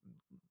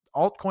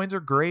altcoins are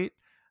great.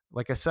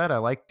 Like I said, I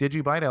like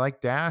Digibyte, I like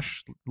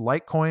Dash.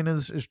 Litecoin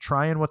is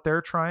trying what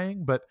they're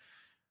trying, but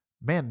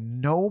man,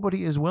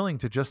 nobody is willing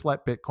to just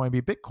let Bitcoin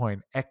be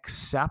Bitcoin,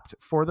 except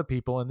for the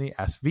people in the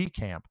SV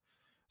camp.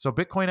 So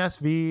Bitcoin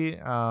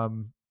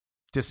SV,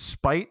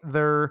 despite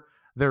their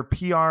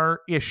PR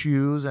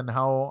issues and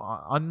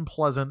how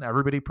unpleasant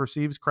everybody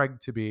perceives Craig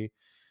to be,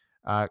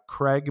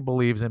 Craig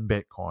believes in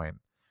Bitcoin.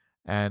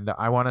 And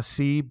I want to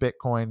see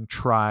Bitcoin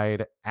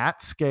tried at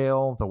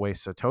scale the way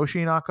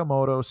Satoshi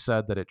Nakamoto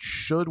said that it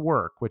should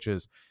work, which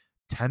is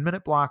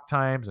 10-minute block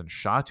times and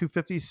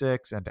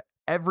SHA-256, and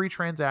every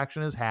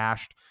transaction is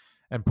hashed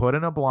and put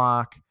in a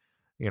block,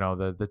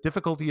 the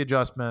difficulty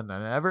adjustment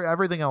and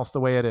everything else the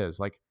way it is.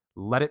 Like,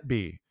 let it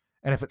be.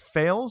 And if it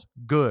fails,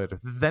 good.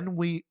 Then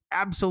we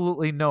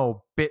absolutely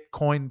know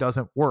Bitcoin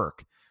doesn't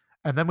work.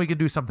 And then we can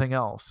do something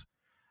else.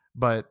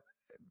 But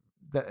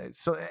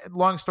so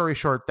long story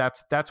short,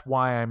 that's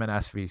why I'm an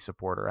SV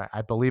supporter.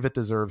 I believe it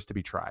deserves to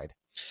be tried.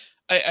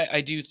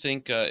 I do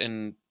think,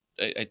 and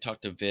I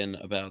talked to Vin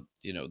about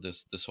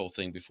this whole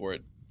thing before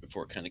it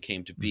kind of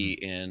came to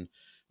be, and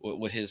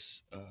what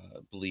his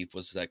belief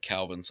was that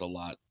Calvin's a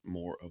lot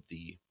more of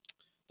the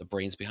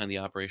brains behind the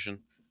operation.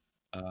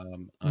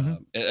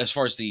 As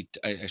far as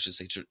I should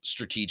say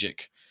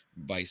strategic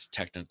vice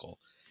technical,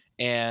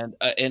 and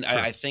sure.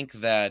 I think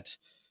that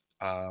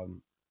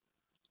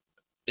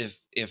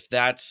if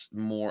that's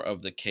more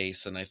of the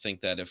case, and I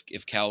think that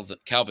if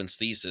Calvin's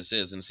thesis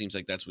is, and it seems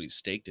like that's what he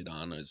staked it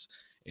on, is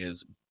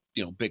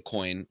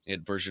Bitcoin at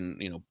version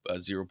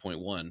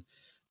 0.1,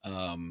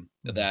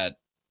 That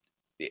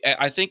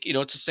I think,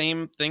 it's the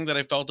same thing that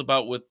I felt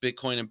about with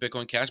Bitcoin and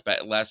Bitcoin Cash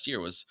back last year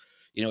was,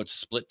 it's a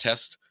split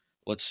test.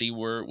 Let's see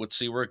where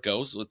it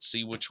goes. Let's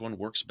see which one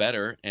works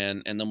better.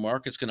 And the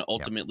market's going to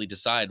ultimately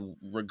decide,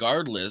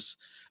 regardless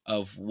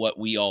of what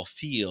we all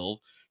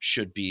feel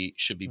should be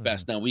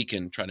best. Now we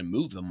can try to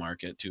move the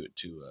market to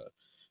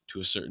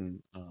a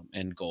certain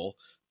end goal.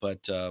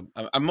 But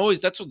I'm always,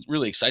 that's what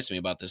really excites me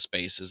about this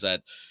space is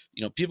that,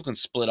 people can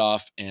split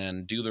off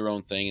and do their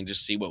own thing and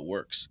just see what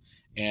works.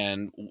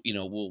 And,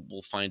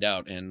 we'll find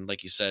out. And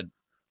like you said,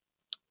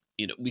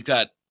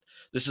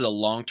 this is a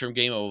long-term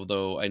game,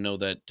 although I know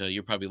that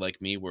you're probably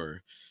like me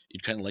where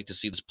you'd kind of like to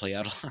see this play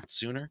out a lot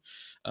sooner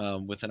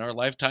within our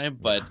lifetime.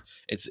 But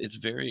it's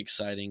very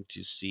exciting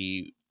to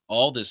see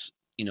all this,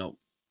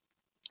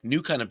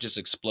 new kind of just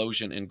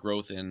explosion and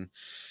growth in,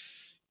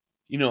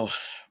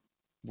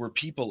 where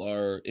people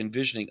are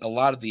envisioning a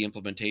lot of the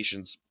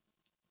implementations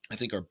I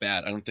think are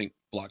bad. I don't think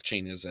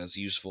blockchain is as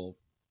useful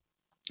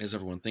as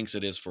everyone thinks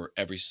it is for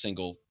every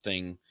single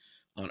thing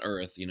on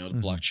earth,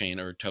 blockchain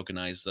or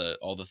tokenize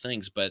all the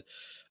things. But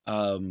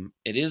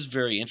it is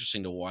very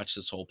interesting to watch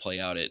this whole play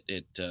out.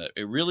 It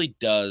really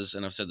does.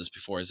 And I've said this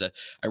before, is that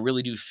I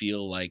really do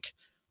feel like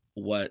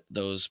what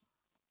those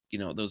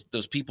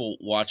people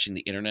watching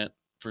the internet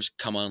first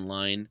come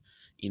online,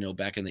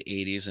 back in the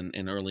 80s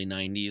and early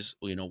 90s,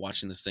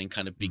 watching this thing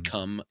kind of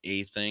become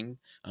a thing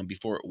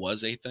before it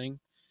was a thing.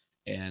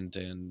 And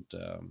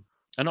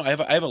I know I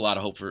have a lot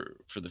of hope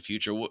for the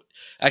future.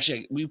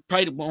 Actually, we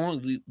probably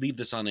want to leave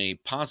this on a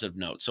positive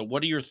note. So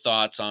what are your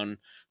thoughts on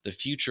the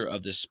future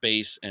of this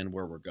space and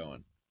where we're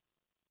going?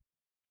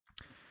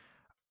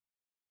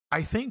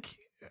 I think,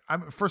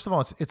 first of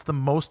all, it's the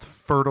most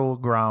fertile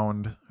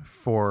ground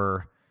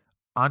for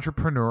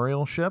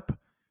entrepreneurship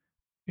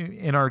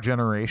in our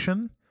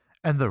generation.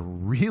 And the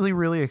really,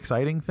 really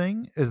exciting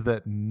thing is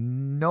that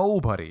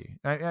nobody,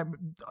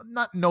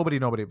 not nobody,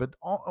 but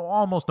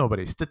almost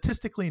nobody,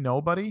 statistically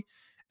nobody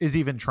is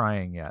even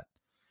trying yet.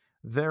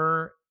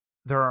 There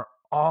are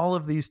all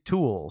of these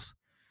tools,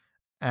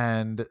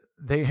 and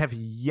they have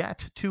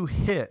yet to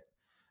hit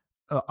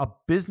a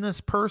business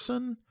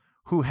person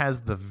who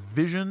has the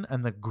vision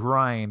and the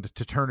grind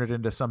to turn it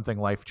into something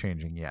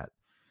life-changing yet.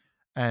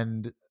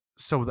 And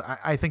so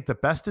I think the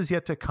best is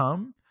yet to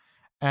come.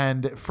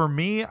 And for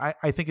me,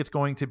 I think it's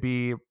going to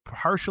be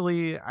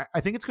partially,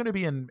 I think it's going to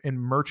be in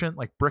merchant,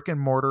 like brick and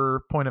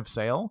mortar point of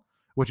sale,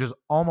 which is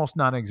almost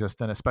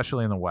non-existent,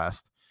 especially in the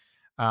West.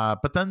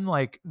 But then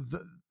like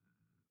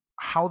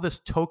how this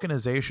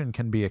tokenization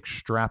can be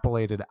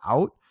extrapolated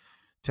out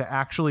to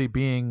actually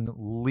being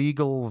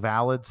legal,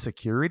 valid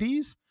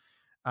securities.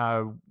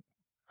 I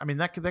mean,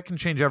 that can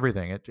change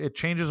everything. It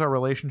changes our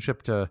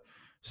relationship to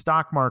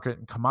stock market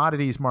and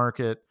commodities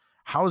market,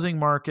 housing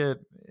market,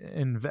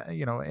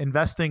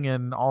 investing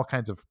in all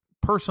kinds of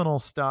personal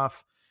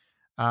stuff.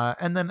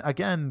 And then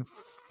again,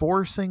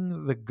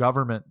 forcing the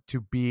government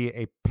to be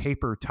a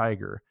paper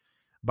tiger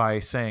by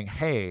saying,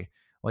 hey,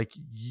 like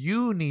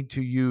you need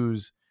to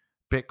use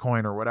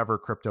Bitcoin or whatever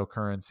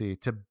cryptocurrency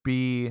to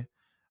be,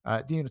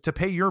 to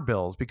pay your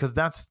bills, because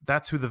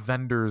that's who the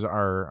vendors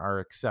are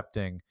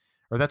accepting,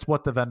 or that's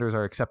what the vendors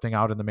are accepting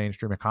out in the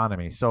mainstream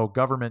economy. So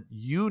government,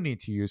 you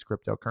need to use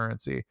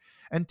cryptocurrency,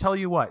 and tell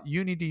you what,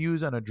 you need to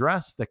use an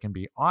address that can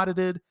be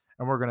audited,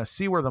 and we're going to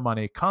see where the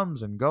money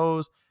comes and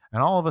goes.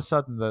 And all of a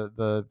sudden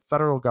the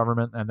federal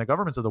government and the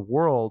governments of the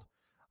world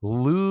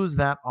lose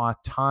that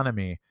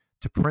autonomy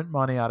to print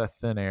money out of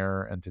thin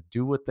air and to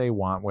do what they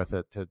want with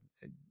it, to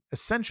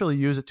essentially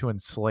use it to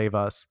enslave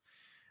us.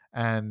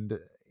 And,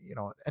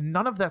 and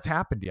none of that's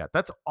happened yet.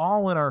 That's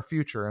all in our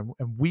future.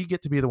 And we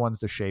get to be the ones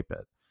to shape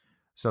it.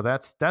 So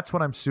that's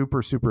what I'm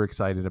super, super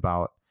excited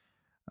about.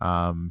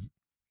 And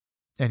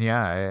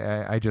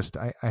yeah,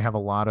 I have a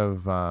lot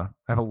of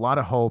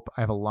hope.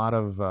 I have a lot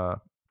of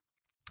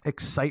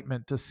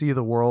excitement to see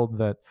the world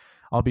that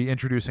I'll be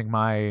introducing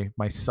my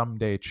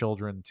someday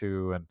children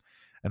to,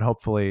 and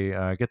hopefully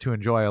get to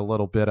enjoy a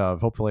little bit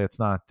of. Hopefully it's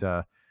not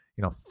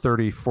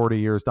 30, 40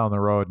 years down the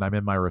road and I'm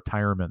in my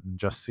retirement and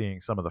just seeing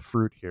some of the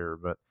fruit here.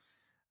 But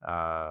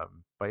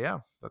yeah,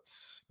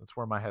 that's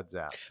where my head's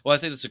at. Well, I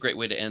think that's a great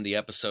way to end the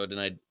episode, and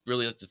I'd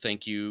really like to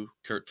thank you,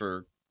 Kurt,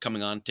 for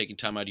coming on, taking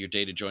time out of your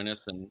day to join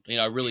us. And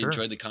I really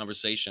enjoyed the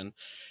conversation.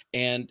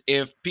 And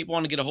if people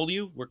want to get a hold of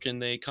you, where can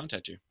they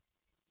contact you?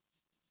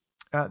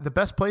 The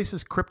best place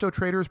is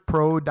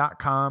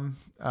CryptoTradersPro.com.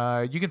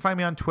 You can find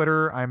me on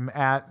Twitter. I'm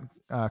at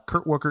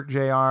Kurt Wuckert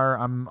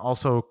Jr. I'm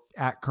also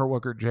at Kurt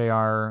Wuckert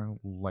Jr.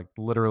 like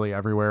literally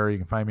everywhere. You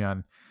can find me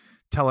on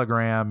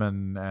Telegram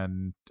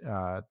and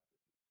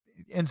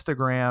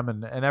Instagram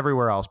and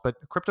everywhere else. But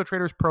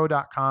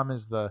CryptoTradersPro.com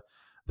is the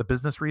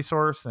business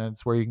resource, and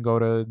it's where you can go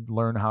to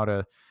learn how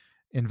to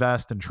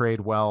invest and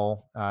trade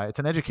well. It's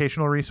an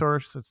educational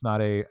resource. It's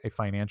not a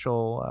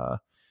financial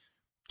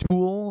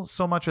tool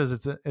so much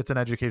as it's an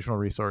educational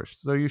resource.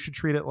 So you should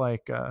treat it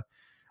like a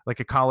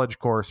college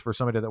course for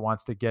somebody that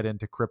wants to get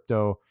into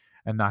crypto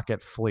and not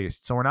get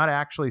fleeced. So we're not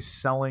actually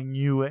selling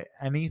you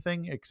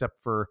anything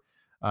except for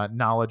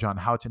knowledge on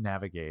how to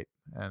navigate.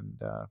 and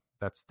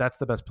that's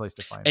the best place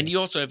to find And me. you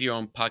also have your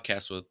own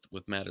podcast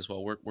with Matt as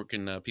well. Where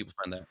can people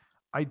find that?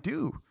 I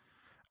do.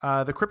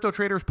 The Crypto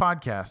Traders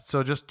Podcast.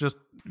 So just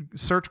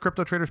search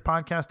Crypto Traders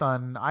Podcast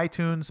on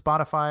iTunes,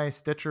 Spotify,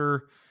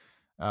 Stitcher,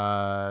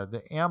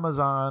 the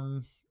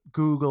Amazon,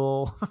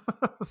 Google.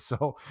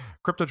 So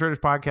Crypto Traders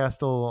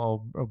Podcast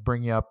will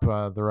bring you up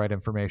the right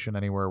information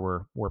anywhere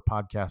where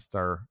podcasts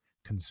are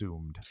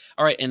consumed.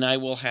 All right, and I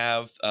will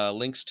have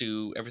links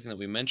to everything that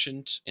we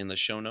mentioned in the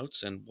show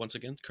notes. And once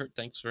again, Kurt,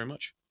 thanks very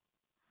much.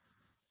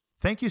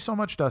 Thank you so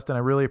much, Dustin. I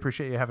really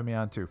appreciate you having me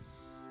on too.